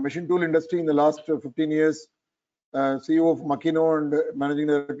machine tool industry in the last 15 years. CEO of Makino and managing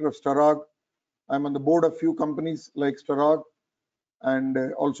director of Starog. I'm on the board of few companies like Starog,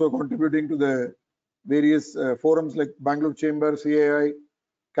 and also contributing to the various forums like Bangalore Chamber, CAI,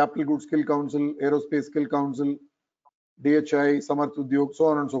 Capital Goods Skill Council, Aerospace Skill Council, DHI, Samarth Udyog, so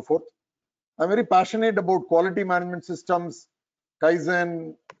on and so forth. I'm very passionate about quality management systems,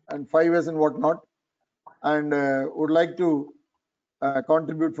 Kaizen and 5S and whatnot, and would like to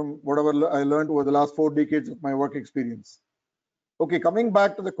contribute from whatever I learned over the last 4 decades of my work experience. Okay, coming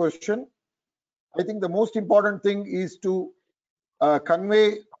back to the question, I think the most important thing is to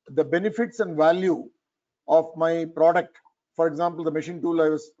convey the benefits and value of my product. For example, the machine tool I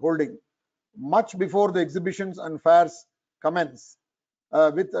was holding, much before the exhibitions and fairs commence,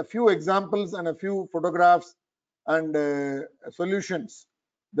 with a few examples and a few photographs and solutions,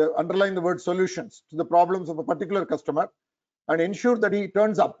 underline the word solutions to the problems of a particular customer, and ensure that he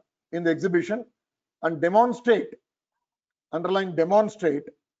turns up in the exhibition and demonstrate, underline demonstrate,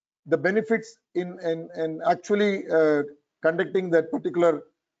 the benefits in actually conducting that particular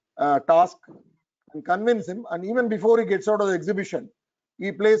task, and convince him. And even before he gets out of the exhibition,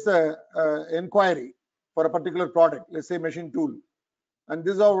 he places a inquiry for a particular product, let's say machine tool. And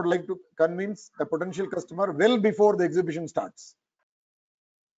this is how I would like to convince a potential customer well before the exhibition starts.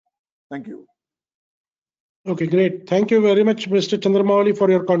 Thank you. Okay, great. Thank you very much, Mr. Chandramouli, for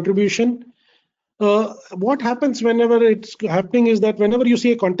your contribution. What happens whenever it's happening is that whenever you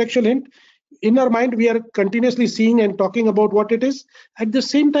see a contextual hint, in our mind, we are continuously seeing and talking about what it is. At the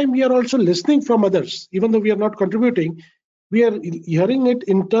same time, we are also listening from others. Even though we are not contributing, we are hearing it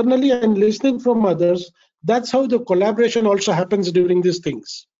internally and listening from others. That's how the collaboration also happens during these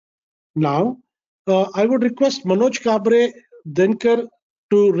things. Now, I would request Manoj Kabre, Dinakar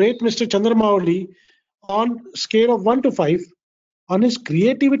to rate Mr. Chandramouli on scale of 1 to 5 on his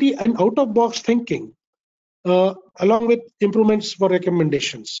creativity and out-of-box thinking, along with improvements for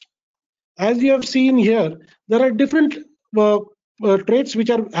recommendations. As you have seen here, there are different traits which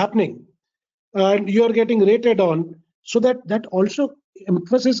are happening, and you are getting rated on, so that also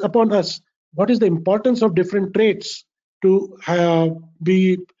emphasis upon us what is the importance of different traits to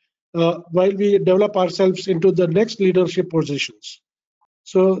be while we develop ourselves into the next leadership positions.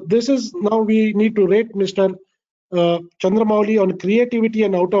 So this is now we need to rate Mr. Chandramouli on creativity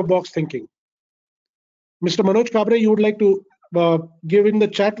and out-of-box thinking. Mr. Manoj Kabre, you would like to give in the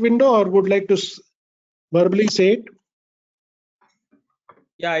chat window or would like to verbally say it?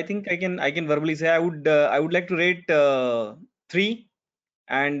 Yeah, I think I can verbally say I would like to rate 3,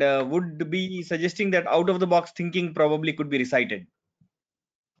 and would be suggesting that out of the box thinking probably could be recited.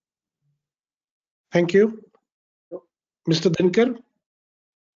 Thank you. Mr. Dinakar?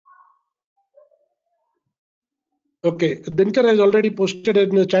 Okay, Dinakar has already posted it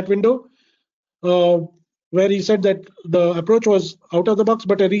in the chat window where he said that the approach was out of the box,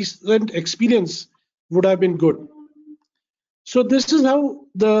 but a recent experience would have been good. So this is how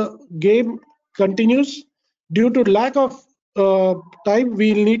the game continues. Due to lack of time,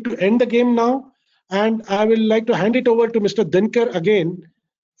 we'll need to end the game now. And I will like to hand it over to Mr. Dinakar again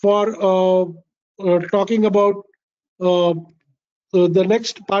for talking about the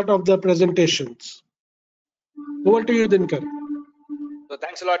next part of the presentations. Over to you, Dinakar. So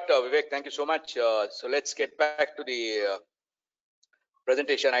thanks a lot, Vivek. Thank you so much. So let's get back to the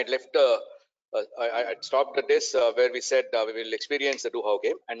presentation. I'd left, I'd stopped at this where we said we will experience the doHow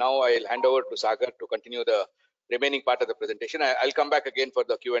game. And now I'll hand over to Sagar to continue the remaining part of the presentation. I'll come back again for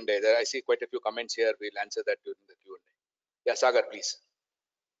the Q&A. There I see quite a few comments here. We'll answer that during the Q&A. Yeah, Sagar, please.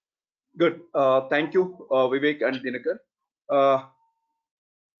 Good. Thank you, Vivek and Dinakar.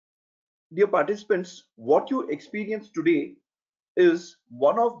 Dear participants, what you experience today is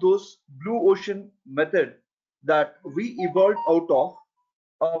one of those blue ocean method that we evolved out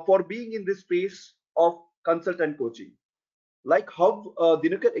of for being in this space of consultant coaching. Like how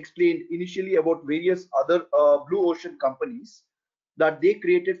Dinakar explained initially about various other blue ocean companies that they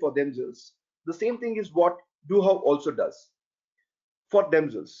created for themselves. The same thing is what doHow also does for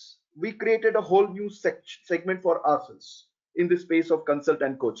themselves. We created a whole new segment for ourselves in the space of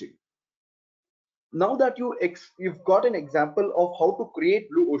consultant coaching. Now that you've got an example of how to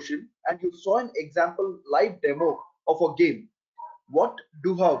create blue ocean and you saw an example live demo of a game, what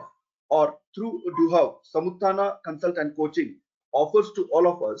doHow or through doHow Samuthána Consultancoaching offers to all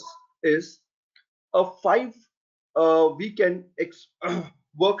of us is a 5 weekend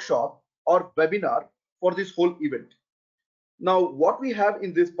workshop or webinar for this whole event. Now what we have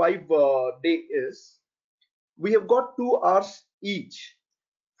in this 5 day is we have got 2 hours each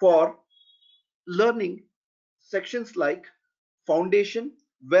for learning sections like foundation,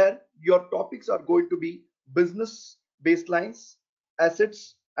 where your topics are going to be business baselines,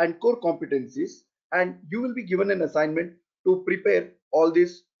 assets and core competencies, and you will be given an assignment to prepare all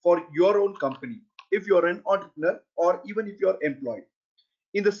this for your own company if you're an entrepreneur or even if you're employed.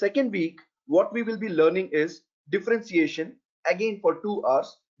 In the second week, what we will be learning is differentiation, again for 2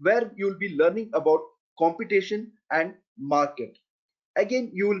 hours, where you will be learning about competition and market. Again,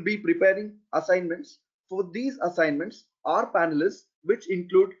 you will be preparing assignments. For these assignments, our panelists, which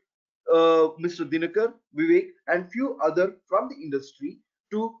include Mr. Dinakar, Vivek, and few other from the industry,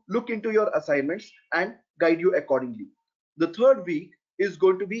 to look into your assignments and guide you accordingly. The third week is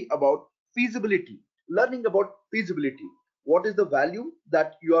going to be about feasibility, learning about feasibility. What is the value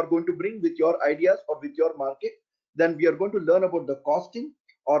that you are going to bring with your ideas or with your market? Then we are going to learn about the costing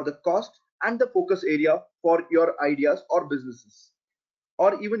or the cost and the focus area for your ideas or businesses,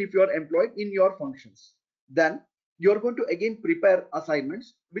 or even if you are employed in your functions. Then you are going to again prepare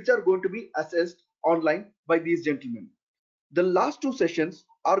assignments which are going to be assessed online by these gentlemen. The last 2 sessions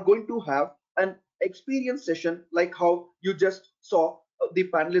are going to have an experience session like how you just saw the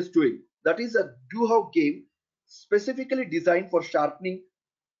panelists doing. That is a doHow game specifically designed for sharpening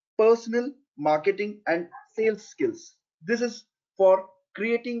personal marketing and sales skills. This is for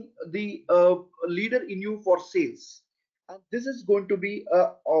creating the leader in you for sales. And this is going to be a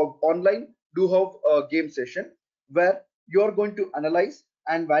online doHow game session where you're going to analyze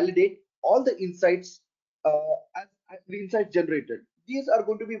and validate all the insights as the insights generated. These are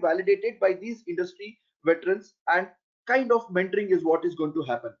going to be validated by these industry veterans, and kind of mentoring is what is going to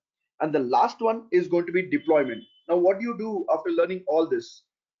happen. And the last one is going to be deployment. Now, what do you do after learning all this,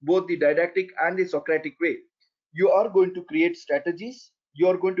 both the didactic and the Socratic way? You are going to create strategies, you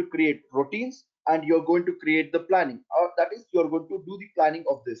are going to create routines, and you're going to create the planning, or that is you're going to do the planning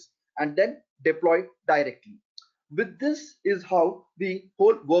of this and then deploy directly. With this is how the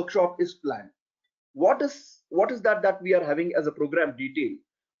whole workshop is planned. What is that we are having as a program detail?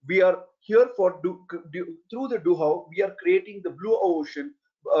 We are here for through the doHow we are creating the blue ocean,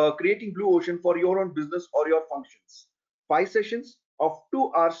 creating blue ocean for your own business or your functions. 5 sessions of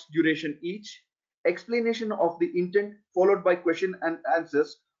 2 hours duration each, explanation of the intent followed by question and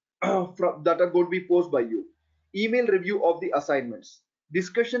answers that are going to be posed by you, email review of the assignments,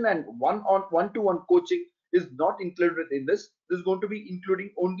 discussion and one-to-one coaching is not included in this. This is going to be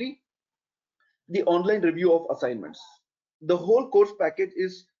including only the online review of assignments. The whole course package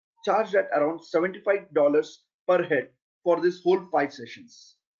is charged at around $75 per head for this whole 5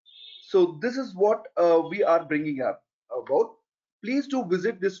 sessions. So this is what we are bringing up about. Please do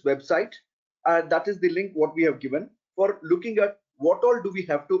visit this website. That is the link what we have given for looking at what all do we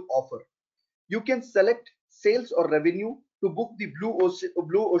have to offer. You can select sales or revenue to book the blue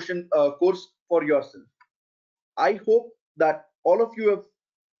ocean course for yourself. I hope that all of you have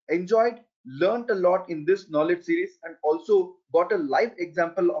enjoyed, learned a lot in this knowledge series, and also got a live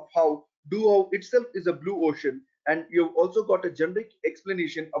example of how doHow itself is a blue ocean, and you've also got a generic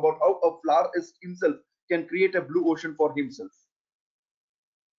explanation about how a flower is himself can create a blue ocean for himself.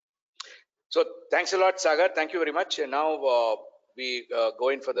 So thanks a lot, Sagar. Thank you very much. And now we go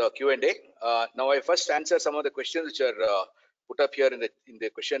in for the Q&A. Now I first answer some of the questions which are put up here in the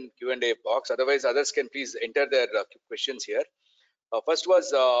question Q&A box. Otherwise, others can please enter their questions here. First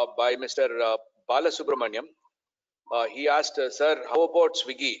was by Mr. Bala Subramaniam. He asked, sir, how about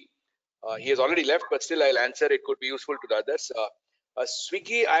Swiggy? He has already left, but still I'll answer. It could be useful to the others.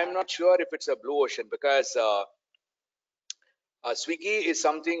 Swiggy, I'm not sure if it's a blue ocean, because Swiggy is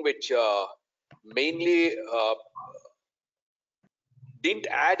something which mainly didn't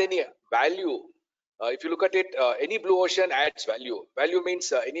add any value. If you look at it, any blue ocean adds value. Value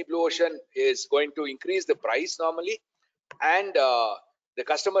means any blue ocean is going to increase the price normally, and the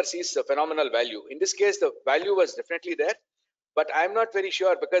customer sees a phenomenal value. In this case, the value was definitely there, but I'm not very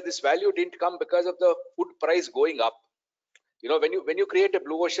sure, because this value didn't come because of the food price going up. You know, when you create a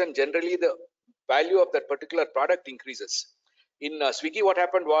blue ocean, generally the value of that particular product increases. In Swiggy, what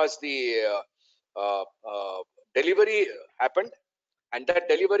happened was the delivery happened, and that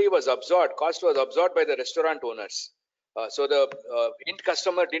delivery was absorbed. Cost was absorbed by the restaurant owners. So the end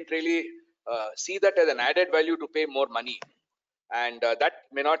customer didn't really see that as an added value to pay more money, and that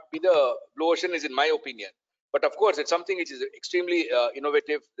may not be the blue ocean, is in my opinion. But of course, it's something which is extremely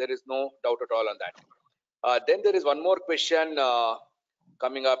innovative. There is no doubt at all on that. Then there is one more question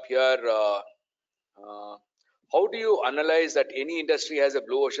coming up here. How do you analyze that any industry has a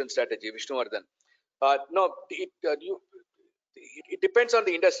blue ocean strategy, Vishnuvardhan? No, it depends on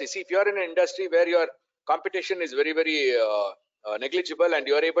the industry. See, if you are in an industry where your competition is very, very negligible, and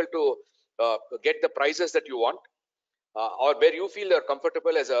you are able to get the prices that you want, or where you feel you're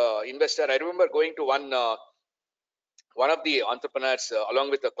comfortable as an investor. I remember going to one of the entrepreneurs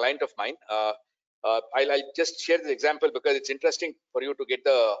along with a client of mine. I'll just share this example because it's interesting for you to get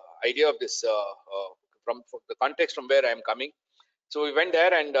the idea of this from the context from where I'm coming. So we went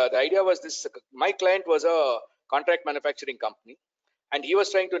there, and the idea was this: my client was a contract manufacturing company, and he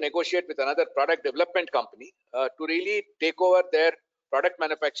was trying to negotiate with another product development company to really take over their product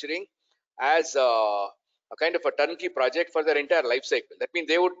manufacturing as a kind of a turnkey project for their entire life cycle. That means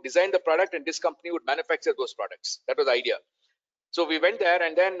they would design the product, and this company would manufacture those products. That was the idea. So we went there,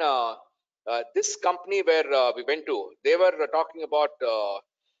 and then this company where we went to, they were talking about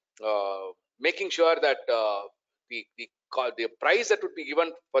making sure that the price that would be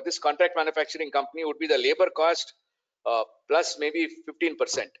given for this contract manufacturing company would be the labor cost plus maybe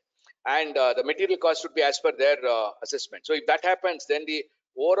 15%, and the material cost would be as per their assessment. So if that happens, then the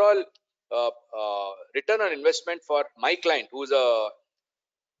overall return on investment for my client, who's a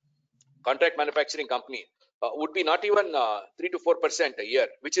contract manufacturing company, would be not even 3 to 4% a year,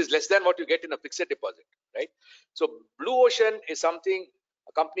 which is less than what you get in a fixed deposit, right? So blue ocean is something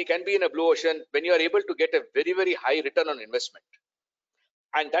a company can be in a blue ocean when you are able to get a very, very high return on investment.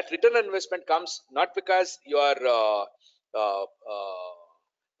 And that return on investment comes not because you are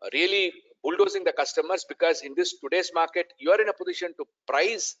really bulldozing the customers, because in this today's market, you are in a position to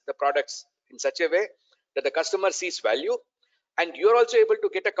price the products in such a way that the customer sees value, and you're also able to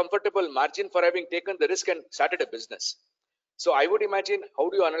get a comfortable margin for having taken the risk and started a business. So I would imagine, how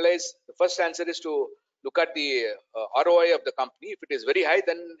do you analyze? The first answer is to look at the ROI of the company. If it is very high,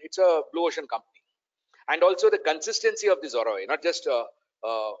 then it's a blue ocean company. And also the consistency of this ROI, not just for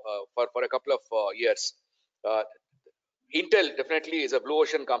a couple of years. Intel definitely is a blue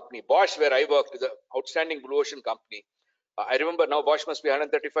ocean company. Bosch, where I worked, is an outstanding blue ocean company. I remember now Bosch must be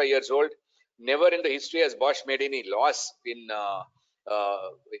 135 years old. Never in the history has Bosch made any loss in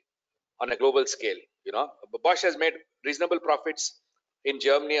on a global scale. You know, Bosch has made reasonable profits in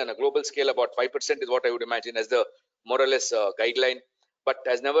Germany on a global scale. About 5% is what I would imagine as the more or less guideline, but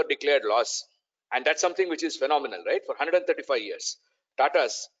has never declared loss. And that's something which is phenomenal, right? For 135 years.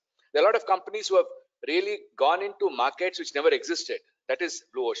 Tata's, there are a lot of companies who have really gone into markets which never existed. That is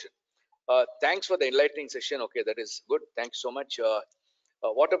blue ocean. Thanks for the enlightening session. Okay, that is good. Thanks so much.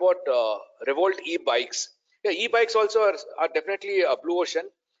 What about Revolt e-bikes? Yeah, e-bikes also are definitely a blue ocean,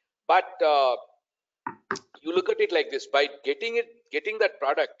 but you look at it like this: by getting that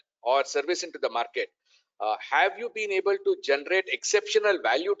product or service into the market, have you been able to generate exceptional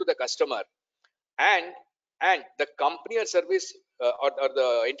value to the customer, and the company or service or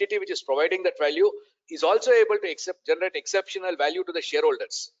the entity which is providing that value is also able to generate exceptional value to the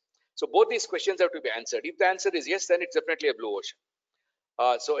shareholders? So both these questions have to be answered. If the answer is yes, then it's definitely a blue ocean.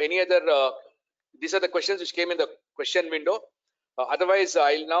 So any other, these are the questions which came in the question window. Otherwise,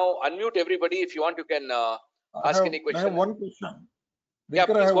 I'll now unmute everybody. If you want, you can ask any question. I have one question. Yeah,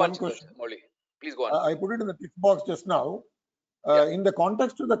 please I have go one on, question. Molly. Please go on. I put it in the text box just now. Yeah. In the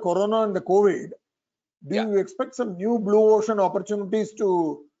context of the corona and the COVID, do you expect some new blue ocean opportunities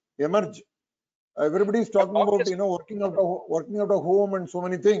to emerge? Everybody is talking about, you know, working out of home and so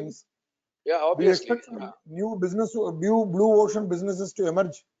many things. Yeah, Do you obviously. expect some new blue ocean businesses to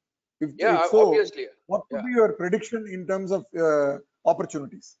emerge? Yeah, If so, obviously. what would be your prediction in terms of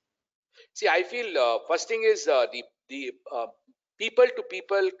opportunities? See, I feel first thing is the people to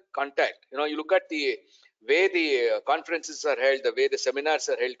people contact. You know, you look at the way the conferences are held, the way the seminars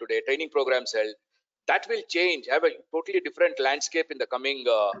are held today, training programs held. That will change, have a totally different landscape in the coming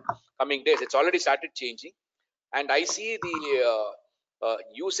days. It's already started changing, and I see the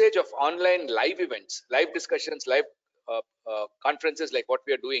usage of online live events, live discussions, live conferences like what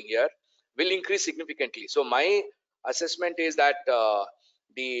we are doing here will increase significantly. So my assessment is that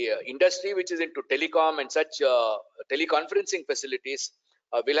the industry which is into telecom and such teleconferencing facilities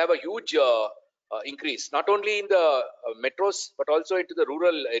will have a huge increase, not only in the metros but also into the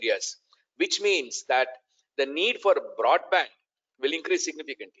rural areas, which means that the need for broadband will increase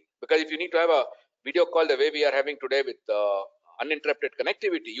significantly. Because if you need to have a video call the way we are having today with uninterrupted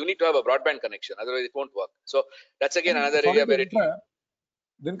connectivity, you need to have a broadband connection, otherwise it won't work. So that's again another area where it will.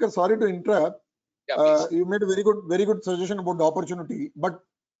 Dinkar, sorry to interrupt. Yeah, please. You made a very good suggestion about the opportunity, but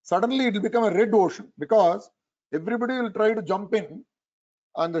suddenly it will become a red ocean because everybody will try to jump in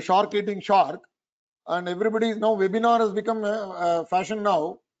and the shark eating shark, and everybody is now, webinar has become a fashion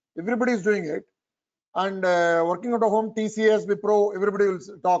now. Everybody is doing it, and working out of home, TCS, Wipro, everybody will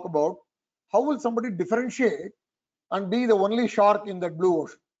talk about. How will somebody differentiate and be the only shark in that blue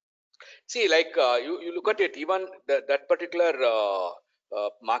ocean? See, like you look at it, even that particular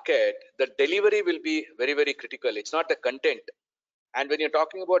market, the delivery will be very critical. It's not the content. And when you're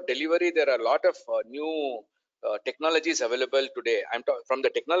talking about delivery, there are a lot of new technologies available today. I'm from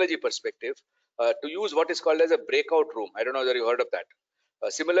the technology perspective to use what is called as a breakout room. I don't know whether you heard of that.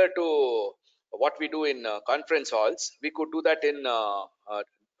 Similar to what we do in conference halls, we could do that in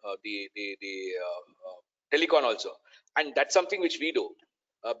the telecon also, and that's something which we do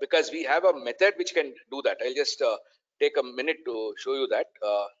because we have a method which can do that. I'll just take a minute to show you that.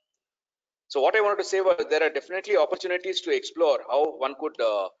 So what I wanted to say was there are definitely opportunities to explore how one could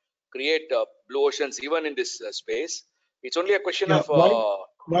create blue oceans even in this space. It's only a question Yeah, of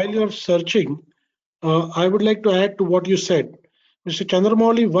while you're searching, I would like to add to what you said, Mr.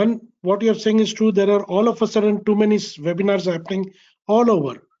 Chandramouli. What you're saying is true. There are all of a sudden too many webinars happening all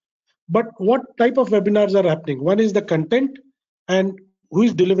over. But what type of webinars are happening? One is the content and who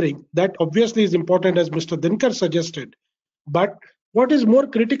is delivering. That obviously is important, as Mr. Dinakar suggested. But what is more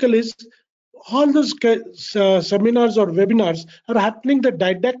critical is all those seminars or webinars are happening the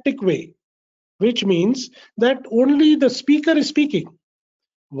didactic way, which means that only the speaker is speaking.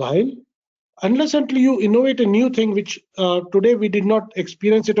 While unless until you innovate a new thing, which today we did not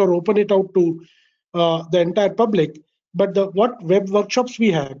experience it or open it out to the entire public, but what web workshops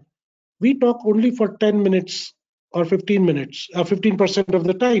we have, we talk only for 10 minutes or 15 minutes, 15% of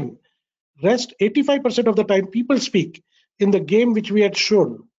the time. Rest 85% of the time people speak in the game which we had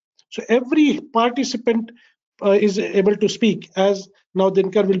shown. So every participant is able to speak, as now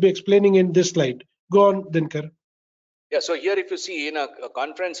Dinakar will be explaining in this slide. Go on, Dinakar. yeah. So here, if you see in a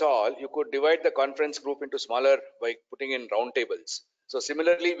conference hall, you could divide the conference group into smaller by putting in round tables. So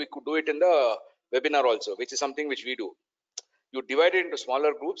similarly, we could do it in the webinar also, which is something which we do. You divide it into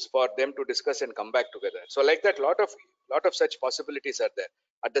smaller groups for them to discuss and come back together. So like that, lot of such possibilities are there.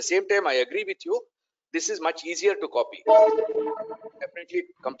 At the same time, I agree with you. This is much easier to copy, definitely,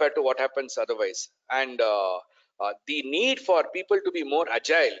 compared to what happens otherwise. And the need for people to be more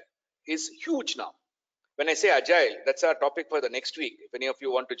agile is huge now. When I say agile, that's our topic for the next week. If any of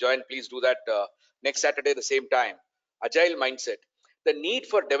you want to join, please do that next Saturday at the same time. Agile mindset. The need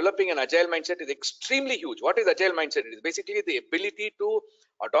for developing an agile mindset is extremely huge. What is agile mindset? It is basically the ability to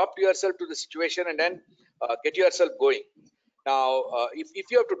adopt yourself to the situation and then get yourself going. Now,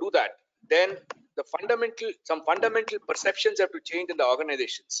 if you have to do that, then some fundamental perceptions have to change in the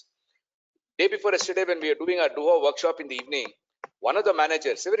organizations. Day before yesterday, when we were doing our doHow workshop in the evening, one of the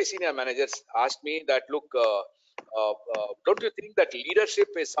managers, a very senior managers, asked me that, look, don't you think that leadership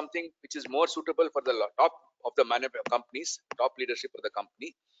is something which is more suitable for the top of the companies, top leadership of the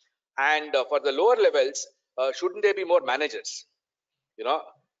company, and for the lower levels, shouldn't there be more managers? You know,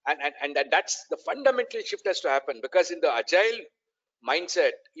 and that's the fundamental shift has to happen, because in the agile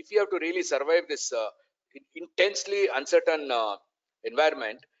mindset, if you have to really survive this intensely uncertain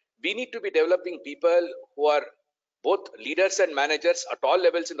environment, we need to be developing people who are both leaders and managers at all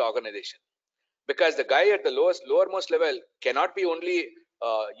levels in the organization. Because the guy at the lowermost level cannot be only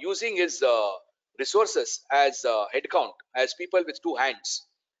using his resources as headcount, as people with two hands.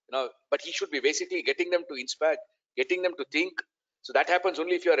 but he should be basically getting them to inspire, getting them to think. So that happens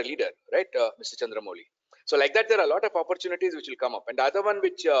only if you are a leader, right, Mr. Chandramouli? So like that, there are a lot of opportunities which will come up. And the other one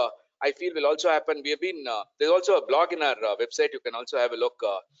which I feel will also happen, we have been, there's also a blog in our website. You can also have a look.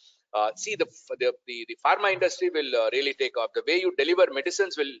 See, the pharma industry will really take off. The way you deliver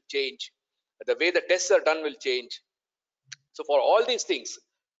medicines will change. The way the tests are done will change. So for all these things,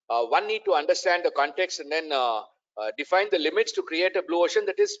 one need to understand the context and then define the limits to create a blue ocean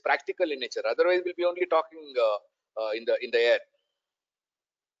that is practical in nature. Otherwise, we'll be only talking in the air.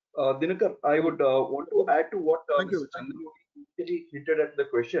 Dinakar, I would want to add to what Thank you. Mr. Chandramouli hinted at the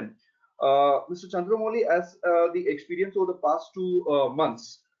question. Mr. Chandramouli, as the experience over the past 2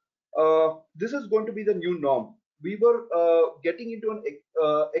 months, this is going to be the new norm. We were getting into an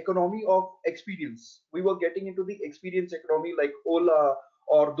economy of experience. We were getting into the experience economy like Ola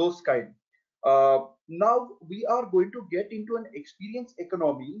or those kind. Now we are going to get into an experience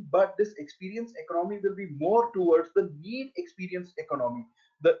economy, but this experience economy will be more towards the need experience economy.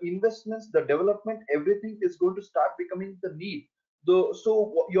 The investments, the development, everything is going to start becoming the need.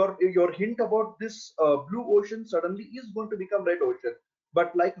 So your hint about this blue ocean suddenly is going to become red ocean.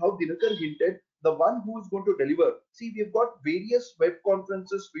 But like how Dinakar hinted, the one who is going to deliver. See, we've got various web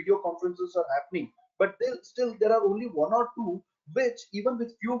conferences, video conferences are happening, but still there are only one or two which, even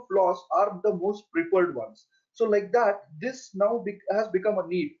with few flaws, are the most preferred ones. So like that, this now has become a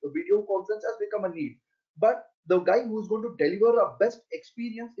need. The video conference has become a need. But the guy who's going to deliver a best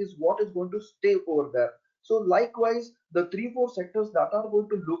experience is what is going to stay over there. So likewise, the 3-4 sectors that are going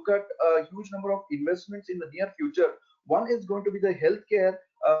to look at a huge number of investments in the near future. One is going to be the healthcare,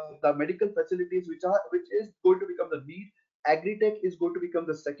 the medical facilities, which is going to become the need. Agri-tech is going to become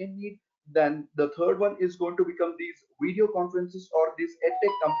the second need. Then the third one is going to become these video conferences or these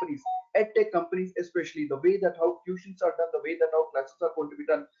edtech companies, especially the way that how tuitions are done, the way that how classes are going to be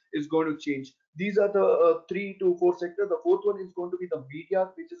done is going to change. These are the 3 to 4 sectors. The fourth one is going to be the media,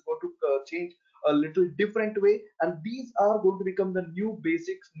 which is going to change a little different way. And these are going to become the new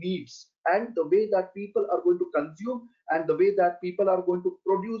basics needs, and the way that people are going to consume and the way that people are going to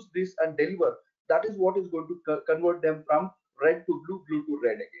produce this and deliver. That is what is going to convert them from red to blue, blue to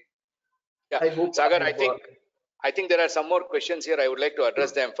red again. Yeah, I hope Sagar, I think there are some more questions here. I would like to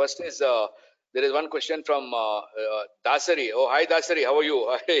address them. First is there is one question from Dasari. Oh, hi Dasari, how are you?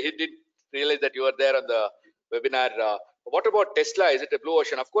 I didn't realize that you were there on the webinar. What about Tesla? Is it a blue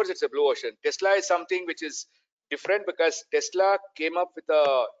ocean? Of course, it's a blue ocean. Tesla is something which is different because Tesla came up with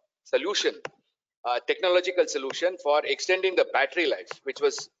a solution, a technological solution for extending the battery life, which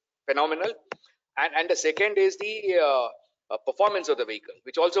was phenomenal. And the second is the performance of the vehicle,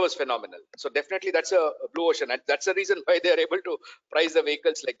 which also was phenomenal. So definitely that's a blue ocean, and that's the reason why they are able to price the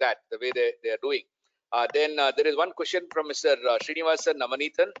vehicles like that, the way they are doing. Then there is one question from Mr. Srinivasan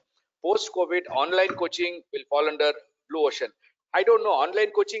Namanithan. Post-COVID, online coaching will fall under blue ocean. I don't know.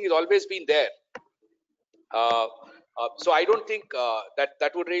 Online coaching has always been there. So I don't think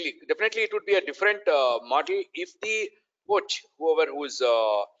that would really, definitely it would be a different model if the coach, whoever who's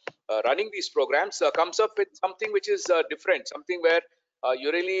running these programs, comes up with something which is different, something where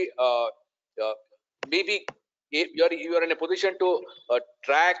you really maybe you're in a position to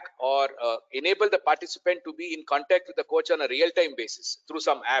track or enable the participant to be in contact with the coach on a real-time basis through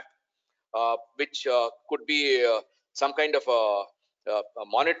some app, which could be some kind of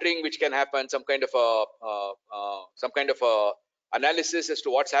monitoring which can happen, some kind of analysis as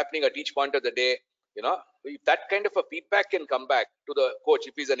to what's happening at each point of the day. If that kind of a feedback can come back to the coach,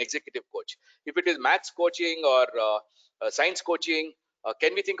 if he's an executive coach, if it is maths coaching or science coaching,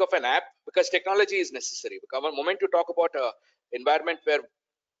 can we think of an app? Because technology is necessary. Because the moment you talk about an environment where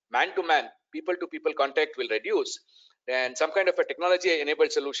man-to-man, people-to-people contact will reduce, then some kind of a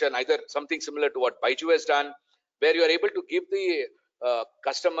technology-enabled solution, either something similar to what Baiju has done, where you are able to give the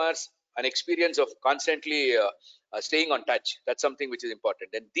customers an experience of constantly staying on touch. That's something which is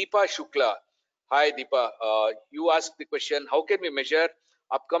important. Then Deepa Shukla. Hi Deepa, you asked the question, how can we measure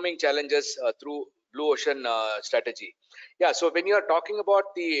upcoming challenges through blue ocean strategy? Yeah, so when you are talking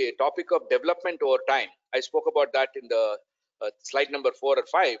about the topic of development over time, I spoke about that in the slide number 4 or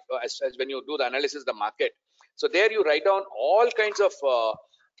 5, as when you do the analysis of the market. So there you write down all kinds of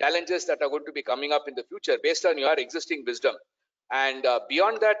challenges that are going to be coming up in the future based on your existing wisdom. And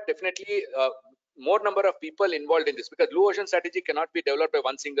beyond that, definitely more number of people involved in this, because blue ocean strategy cannot be developed by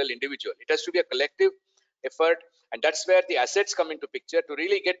one single individual. It has to be a collective effort, and that's where the assets come into picture to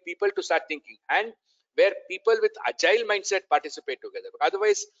really get people to start thinking, and where people with agile mindset participate together.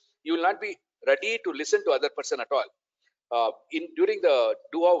 Otherwise, you will not be ready to listen to other person at all. During the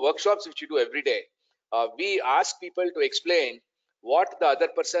doHow workshops, which you do every day, we ask people to explain what the other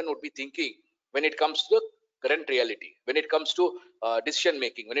person would be thinking when it comes to the current reality, when it comes to decision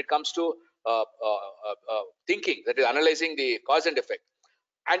making, when it comes to thinking, that is analyzing the cause and effect.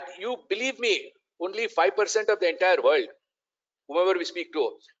 And you believe me, only 5% of the entire world, whomever we speak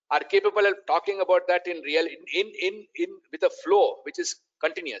to, are capable of talking about that in real, with a flow which is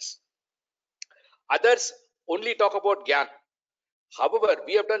continuous. Others only talk about GAN. However,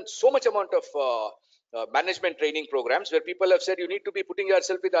 we have done so much amount of management training programs where people have said you need to be putting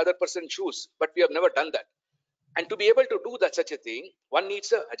yourself in the other person's shoes, but we have never done that. And to be able to do that such a thing, one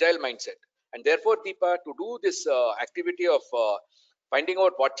needs an agile mindset. And therefore, Deepa, to do this activity of finding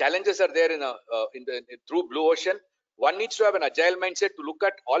out what challenges are there through Blue Ocean, one needs to have an agile mindset to look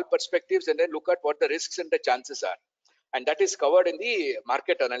at all perspectives and then look at what the risks and the chances are. And that is covered in the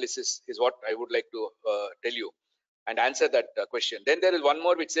market analysis, is what I would like to tell you and answer that question. Then there is one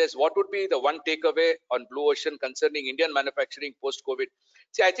more which says, what would be the one takeaway on Blue Ocean concerning Indian manufacturing post-COVID?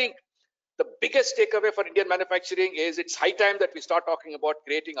 See, I think the biggest takeaway for Indian manufacturing is it's high time that we start talking about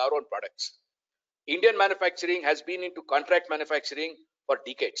creating our own products. Indian manufacturing has been into contract manufacturing for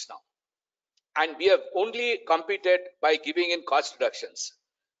decades now. And we have only competed by giving in cost reductions.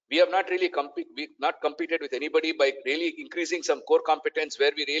 We have not really competed with anybody by really increasing some core competence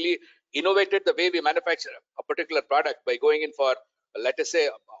where we really innovated the way we manufacture a particular product by going in for, let us say,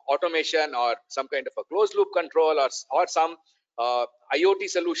 automation or some kind of a closed loop control or some IoT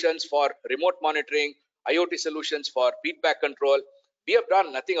solutions for remote monitoring, IoT solutions for feedback control. We have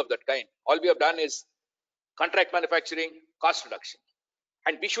done nothing of that kind. All we have done is contract manufacturing, cost reduction.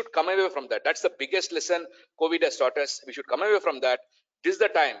 And we should come away from that. That's the biggest lesson COVID has taught us. We should come away from that. This is the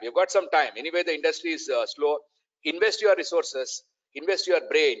time. We've got some time. Anyway, the industry is slow. Invest your resources, invest your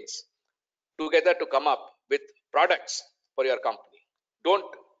brains together to come up with products for your company. Don't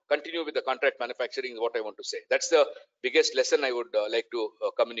continue with the contract manufacturing is what I want to say. That's the biggest lesson I would like to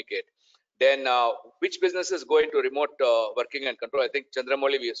communicate. Then which businesses go into remote working and control? I think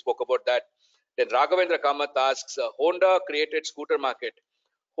Chandramouli, we spoke about that. Then Raghavendra Kamath asks, Honda created scooter market.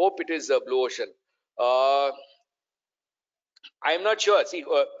 Hope it is Blue Ocean. I'm not sure. See,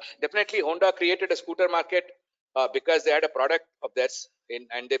 definitely Honda created a scooter market because they had a product of theirs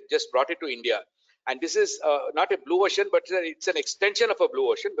and they've just brought it to India. And this is not a Blue Ocean, but it's an extension of a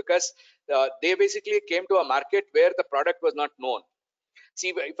Blue Ocean because they basically came to a market where the product was not known.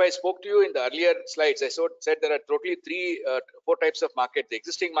 See, if I spoke to you in the earlier slides, I said there are totally four types of market. The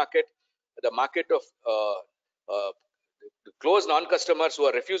existing market, the market of closed non-customers who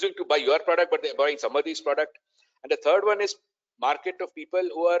are refusing to buy your product, but they're buying somebody's product. And the third one is market of people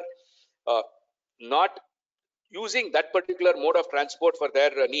who are not using that particular mode of transport for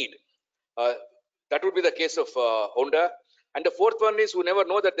their need. That would be the case of Honda. And the fourth one is who never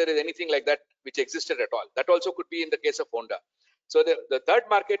know that there is anything like that which existed at all. That also could be in the case of Honda. So the third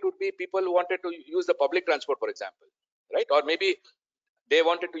market would be people who wanted to use the public transport, for example, right? Or maybe they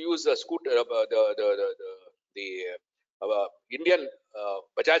wanted to use a scooter, the Indian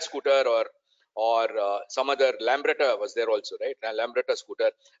Bajaj scooter or some other Lambretta was there also, right? Lambretta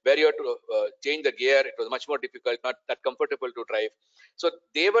scooter, where you had to change the gear. It was much more difficult, not that comfortable to drive. So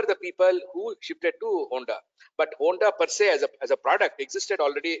they were the people who shifted to Honda. But Honda per se as a product existed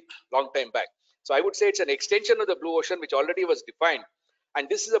already long time back. So I would say it's an extension of the Blue Ocean, which already was defined. And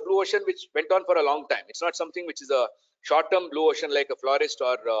this is a Blue Ocean which went on for a long time. It's not something which is a short-term Blue Ocean like a florist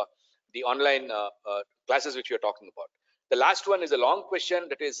or the online classes which we are talking about. The last one is a long question.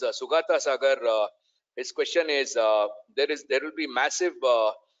 That is Sugata Sagar. His question is: there will be massive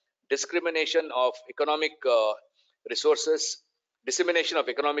discrimination of economic resources, dissemination of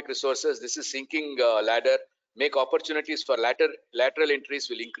economic resources. This is sinking ladder. Make opportunities for lateral entries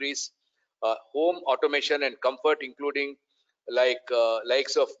will increase. Home automation and comfort, including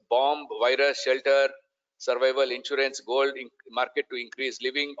likes of bomb, virus, shelter, survival, insurance, gold market to increase,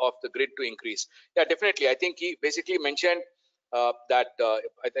 living off the grid to increase. Yeah, definitely. I think he basically mentioned that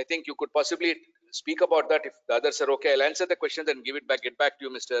I think you could possibly speak about that if the others are okay. I'll answer the questions and get back to you,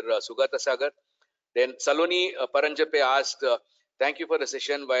 Mr. Sugata Sagar. Then Saloni Paranjape asked, thank you for the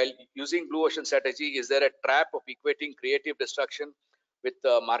session. While using Blue Ocean strategy, is there a trap of equating creative destruction with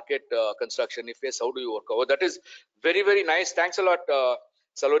market construction? If yes, how do you work? Oh, that is very, very nice. Thanks a lot,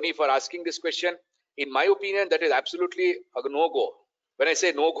 Saloni, for asking this question. In my opinion, that is absolutely a no-go. When I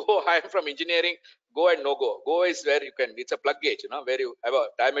say no-go, I am from engineering. Go and no-go. Go is where you can, it's a plug gauge, where you have a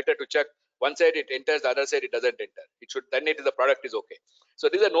diameter to check. One side it enters, the other side it doesn't enter. It should, then it is the product is okay. So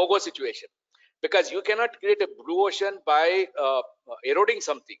this is a no-go situation. Because you cannot create a Blue Ocean by eroding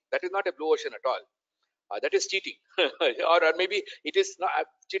something. That is not a Blue Ocean at all. that is cheating. or maybe it is not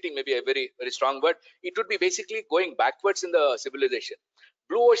cheating, maybe a very, very strong word. It would be basically going backwards in the civilization.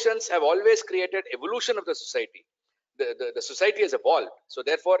 Blue oceans have always created evolution of the society. The society has evolved. So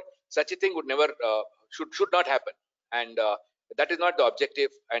therefore, such a thing would never, should not happen. And that is not the objective,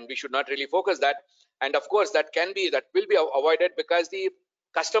 and we should not really focus that. And of course, that will be avoided, because the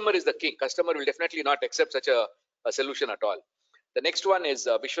customer is the king. Customer will definitely not accept such a solution at all. The next one is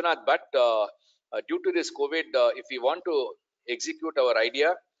Vishwanath Bhatt. Due to this COVID, if we want to execute our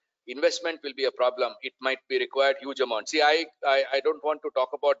idea, investment will be a problem. It might be required huge amount. See, I don't want to talk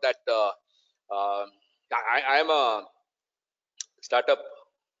about that. I am a startup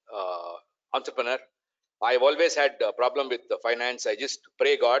entrepreneur. I've always had a problem with the finance. I just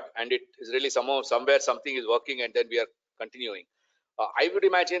pray God, and it is really somewhere something is working, and then we are continuing. I would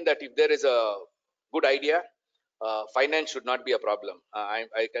imagine that if there is a good idea, finance should not be a problem. I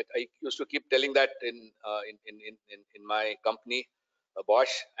used to keep telling that in my company, Bosch,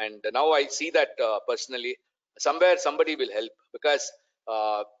 and now I see that personally, somewhere somebody will help, because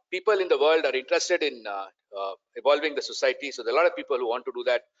people in the world are interested in evolving the society. So there are a lot of people who want to do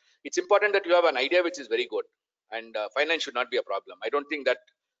that. It's important that you have an idea which is very good, and finance should not be a problem. I don't think that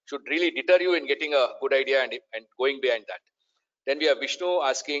should really deter you in getting a good idea and going behind that. Then we have Vishnu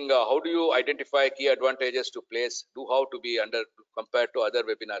asking, how do you identify key advantages to place doHow to be under compared to other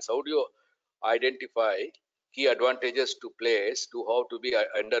webinars? How do you identify key advantages to place doHow to be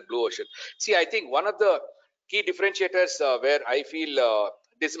under Blue Ocean? See, I think one of the key differentiators where I feel,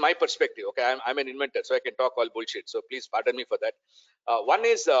 this is my perspective. Okay, I'm an inventor, so I can talk all bullshit. So please pardon me for that. One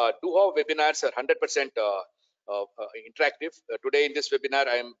is doHow webinars are 100% interactive. Today in this webinar,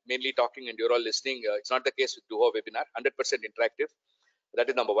 I am mainly talking and you're all listening. It's not the case with doHow webinar, 100% interactive. That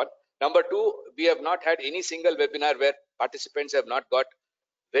is number one. Number two, we have not had any single webinar where participants have not got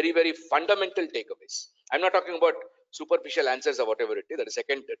very, very fundamental takeaways. I'm not talking about superficial answers or whatever it is. That is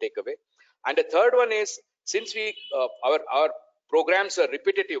second takeaway. And the third one is, since we our programs are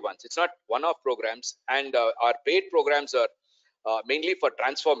repetitive ones, it's not one-off programs, and our paid programs are mainly for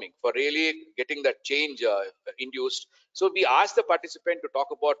transforming, for really getting that change induced. So we asked the participant to talk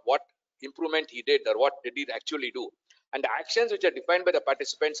about what improvement he did, or what did he actually do. And the actions which are defined by the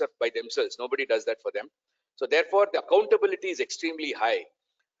participants are by themselves. Nobody does that for them. So therefore, the accountability is extremely high,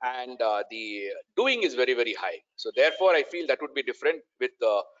 and the doing is very, very high. So therefore, I feel that would be different with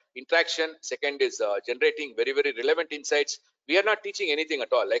interaction. Second is generating very, very relevant insights. We are not teaching anything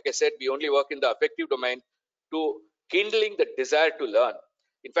at all. Like I said, we only work in the affective domain to kindling the desire to learn.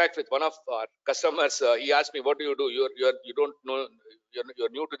 In fact, with one of our customers, he asked me, "What do you do? You don't know. You're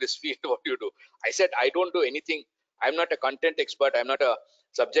new to this field. What do you do?" I said, "I don't do anything. I'm not a content expert. I'm not a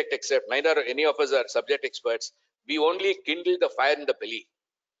subject expert. Neither any of us are subject experts. We only kindle the fire in the belly.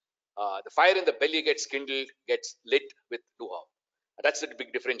 The fire in the belly gets kindled, gets lit with doHow." That's the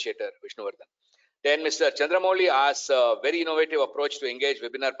big differentiator, Vishnuvardhan. Then Mr. Chandramouli asks a very innovative approach to engage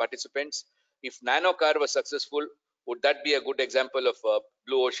webinar participants. If Dinakar was successful, would that be a good example of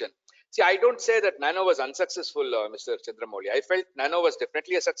Blue Ocean? See, I don't say that Nano was unsuccessful, Mr. Chandramouli. I felt Nano was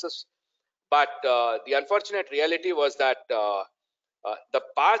definitely a success, but the unfortunate reality was that the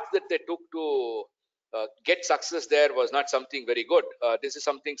path that they took to get success there was not something very good. This is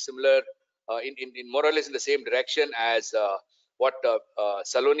something similar in more or less in the same direction as what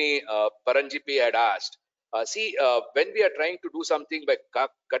Saloni Paranjipi had asked. See, when we are trying to do something by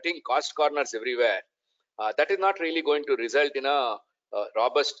cutting cost corners everywhere, that is not really going to result in a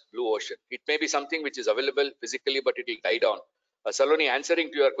robust blue ocean. It may be something which is available physically, but it will die down. Saloni,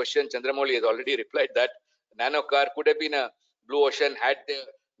 answering to your question, Chandramouli has already replied that Nano car could have been a blue ocean had the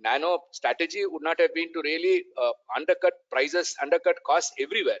Nano strategy would not have been to really undercut prices, undercut costs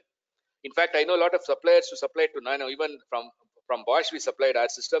everywhere. In fact, I know a lot of suppliers who supplied to Nano, even from Bosch, we supplied our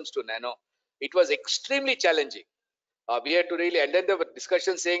systems to Nano. It was extremely challenging. We had to really, and then there were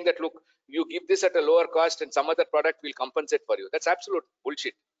discussions saying that, look, you give this at a lower cost and some other product will compensate for you. That's absolute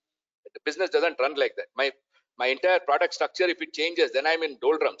bullshit. The business doesn't run like that. My entire product structure, if it changes, then I'm in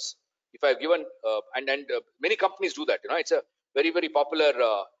doldrums. If I've given, and many companies do that, you know, it's a very, very popular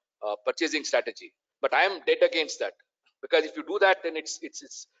purchasing strategy. But I am dead against that, because if you do that, then it's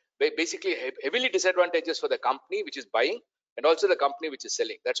basically heavily disadvantageous for the company which is buying and also the company which is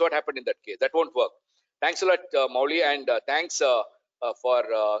selling. That's what happened in that case. That won't work. Thanks a lot, Mauli, and thanks for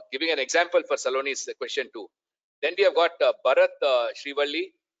giving an example for Saloni's question too. Then we have got Bharat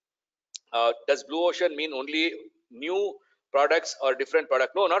Srivalli. Does Blue Ocean mean only new products or different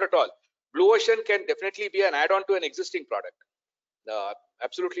product? No, not at all. Blue Ocean can definitely be an add-on to an existing product.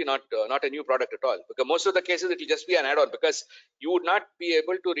 Absolutely not not a new product at all, because most of the cases it will just be an add-on, because you would not be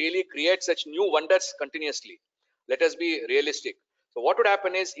able to really create such new wonders continuously. Let us be realistic. So what would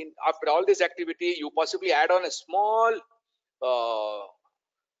happen is, after all this activity, you possibly add on a small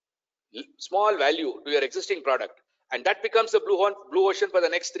value to your existing product, and that becomes the blue ocean for the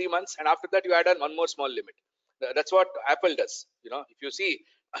next 3 months, and after that you add on one more small limit. That's what Apple does. If you see,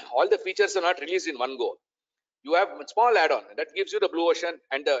 all the features are not released in one go. You have a small add-on that gives you the blue ocean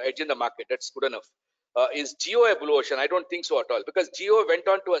and the edge in the market. That's good enough. Is Geo a blue ocean? I don't think so at all, because Geo went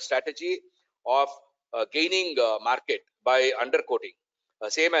on to a strategy of gaining market by undercoating,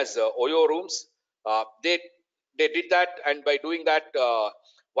 same as Oyo rooms. They did that, and by doing that,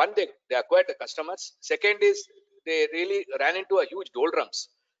 one, they acquired the customers. Second is, they really ran into a huge doldrums.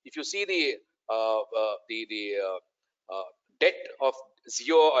 If you see the debt of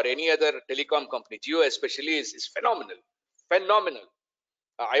Zio or any other telecom company, Jio especially, is phenomenal. Phenomenal.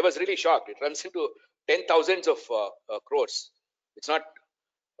 I was really shocked. It runs into 10,000s of crores. It's not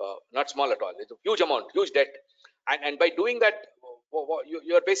small at all. It's a huge amount, huge debt. And by doing that,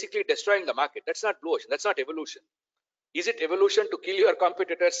 you're basically destroying the market. That's not blue ocean. That's not evolution. Is it evolution to kill your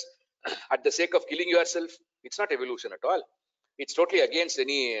competitors at the sake of killing yourself? It's not evolution at all. It's totally against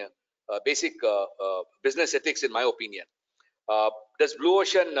any basic business ethics, in my opinion. Does blue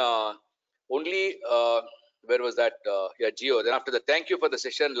ocean only where was that? Yeah, Geo. Then after that, thank you for the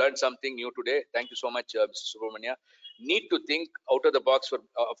session. Learned something new today. Thank you so much, Mr. Subramania. Need to think out of the box for,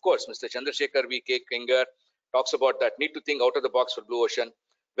 of course, Mr. Chandrasekhar V. K. Kenger talks about that. Need to think out of the box for blue ocean.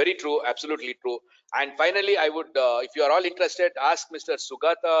 Very true, absolutely true. And finally, I would, if you are all interested, ask Mr.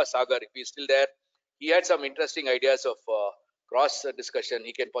 Sugata Sagar if he's still there. He had some interesting ideas of cross discussion.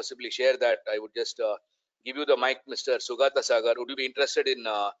 He can possibly share that. I would just give you the mic, Mr. Sugata Sagar. Would you be interested in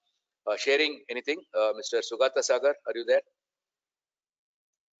sharing anything? Mr. Sugata Sagar, are you there?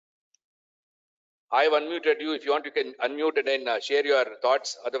 I have unmuted you. If you want, you can unmute and then share your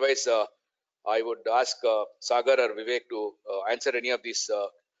thoughts. Otherwise, I would ask Sagar or Vivek to answer any of these,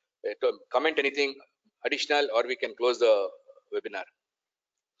 to comment anything additional, or we can close the webinar.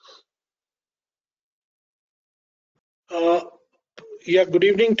 Yeah, good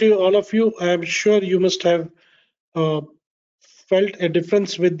evening to all of you. I'm sure you must have felt a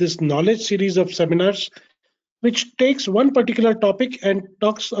difference with this knowledge series of seminars, which takes one particular topic and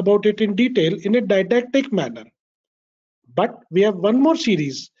talks about it in detail in a didactic manner. But we have one more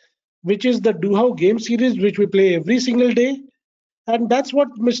series, which is the doHow game series, which we play every single day. And that's what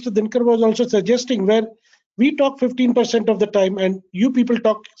Mr. Dinakar was also suggesting, where we talk 15% of the time and you people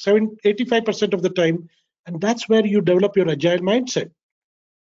talk 85% of the time. And that's where you develop your agile mindset.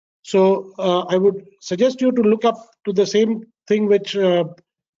 So I would suggest you to look up to the same thing which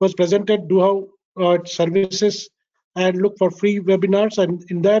was presented, doHow services, and look for free webinars. And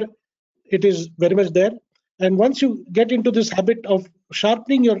in there, it is very much there. And once you get into this habit of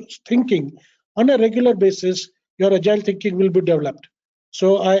sharpening your thinking on a regular basis, your agile thinking will be developed.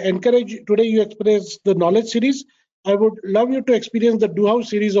 So I encourage you, today you experience the knowledge series. I would love you to experience the doHow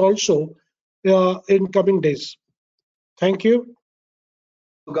series also in coming days. Thank you.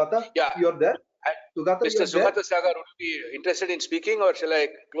 Sugata, Yeah. you're there? Sugata, Mr. Sugata Sagar, would you be interested in speaking, or shall I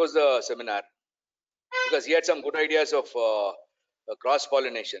close the seminar? Because he had some good ideas of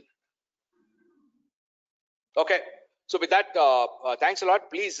cross-pollination. Okay. So with that, thanks a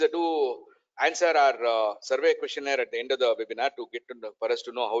lot. Please do answer our survey questionnaire at the end of the webinar to get for us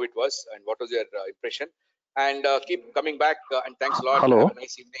to know how it was and what was your impression. And keep coming back. And thanks a lot. Hello. Have a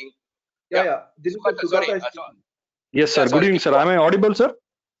nice evening. Yeah. This is Sugata, sorry. Yes, sir. Yeah, Good sorry. evening, sir. Am I audible, sir?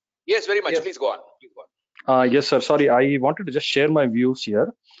 Yes, very much. Yes. Please go on. Please go on. Yes, sir. Sorry, I wanted to just share my views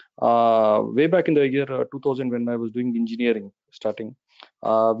here. Way back in the year 2000, when I was doing engineering, starting,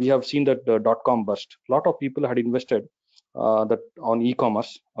 we have seen that the dot-com burst. A lot of people had invested that on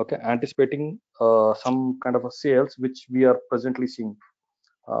e-commerce, okay, anticipating some kind of a sales, which we are presently seeing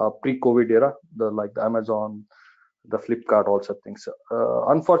pre-COVID era, like the Amazon, the Flipkart, all such things.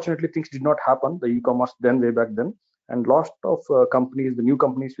 Unfortunately, things did not happen. The e-commerce then, way back then, and lots of companies, the new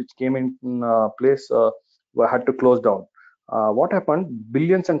companies which came in place, had to close down. What happened?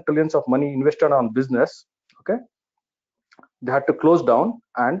 Billions and trillions of money invested on business. Okay, they had to close down,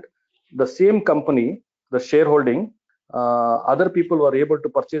 and the same company, the shareholding, other people were able to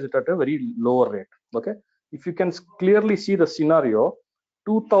purchase it at a very lower rate. Okay, if you can clearly see the scenario,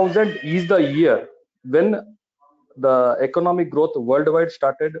 2000 is the year when the economic growth worldwide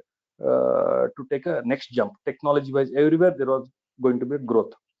started to take a next jump. Technology wise, everywhere there was going to be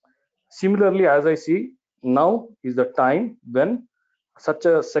growth. Similarly, as I see, now is the time when such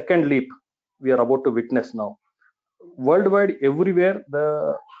a second leap we are about to witness now. worldwide, everywhere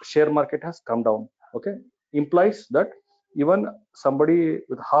the share market has come down. Okay, implies that even somebody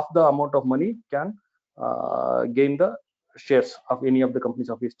with half the amount of money can gain the shares of any of the companies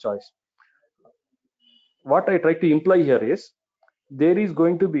of his choice. What I try to imply here is there is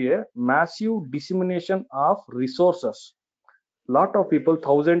going to be a massive dissemination of resources. Lot of people,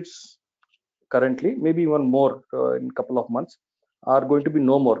 thousands currently, maybe even more in a couple of months, are going to be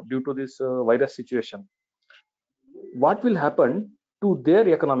no more due to this virus situation. What will happen to their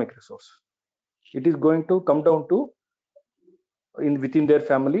economic resource? It is going to come down to within their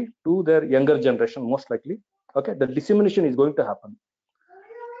family to their younger generation, most likely. Okay, the dissemination is going to happen.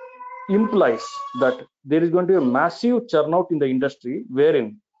 Implies that there is going to be a massive churn out in the industry,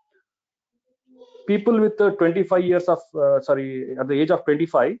 wherein people with 25 years of at the age of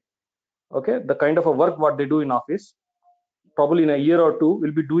 25, okay, the kind of a work what they do in office, probably in a year or two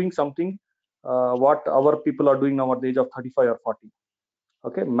will be doing something what our people are doing now at the age of 35 or 40.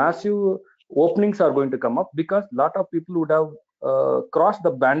 Okay, massive openings are going to come up because a lot of people would have crossed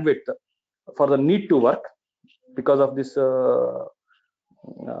the bandwidth for the need to work because of this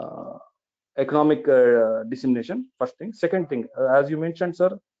economic dissemination. First thing. Second thing, as you mentioned, sir,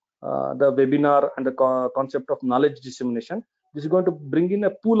 the webinar and the concept of knowledge dissemination, this is going to bring in a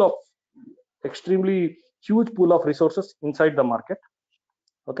pool of extremely huge pool of resources inside the market.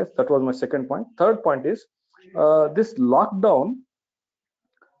 Okay, that was my second point. Third point is this lockdown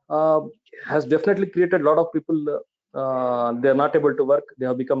has definitely created a lot of people. They are not able to work. They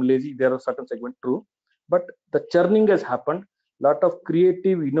have become lazy. There are certain segment, true, but the churning has happened. Lot of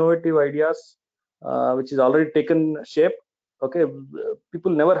creative, innovative ideas, which is already taken shape. Okay,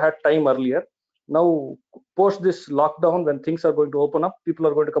 people never had time earlier. Now, post this lockdown, when things are going to open up, people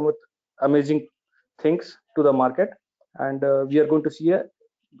are going to come with amazing things to the market, and we are going to see a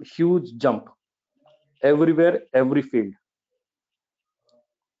huge jump everywhere, every field.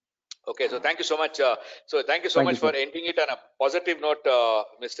 Okay, so thank you so much. Thank you so Thank much you, for sir. ending it on a positive note,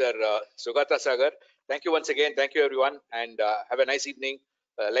 Mr. Sugata Sagar. Thank you once again. Thank you, everyone, and have a nice evening.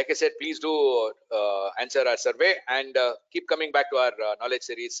 Like I said, please do answer our survey and keep coming back to our knowledge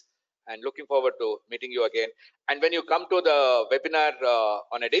series. And looking forward to meeting you again. And when you come to the webinar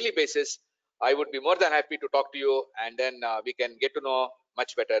on a daily basis, I would be more than happy to talk to you, and then we can get to know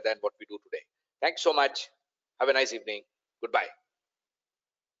much better than what we do today. Thanks so much. Have a nice evening. Goodbye.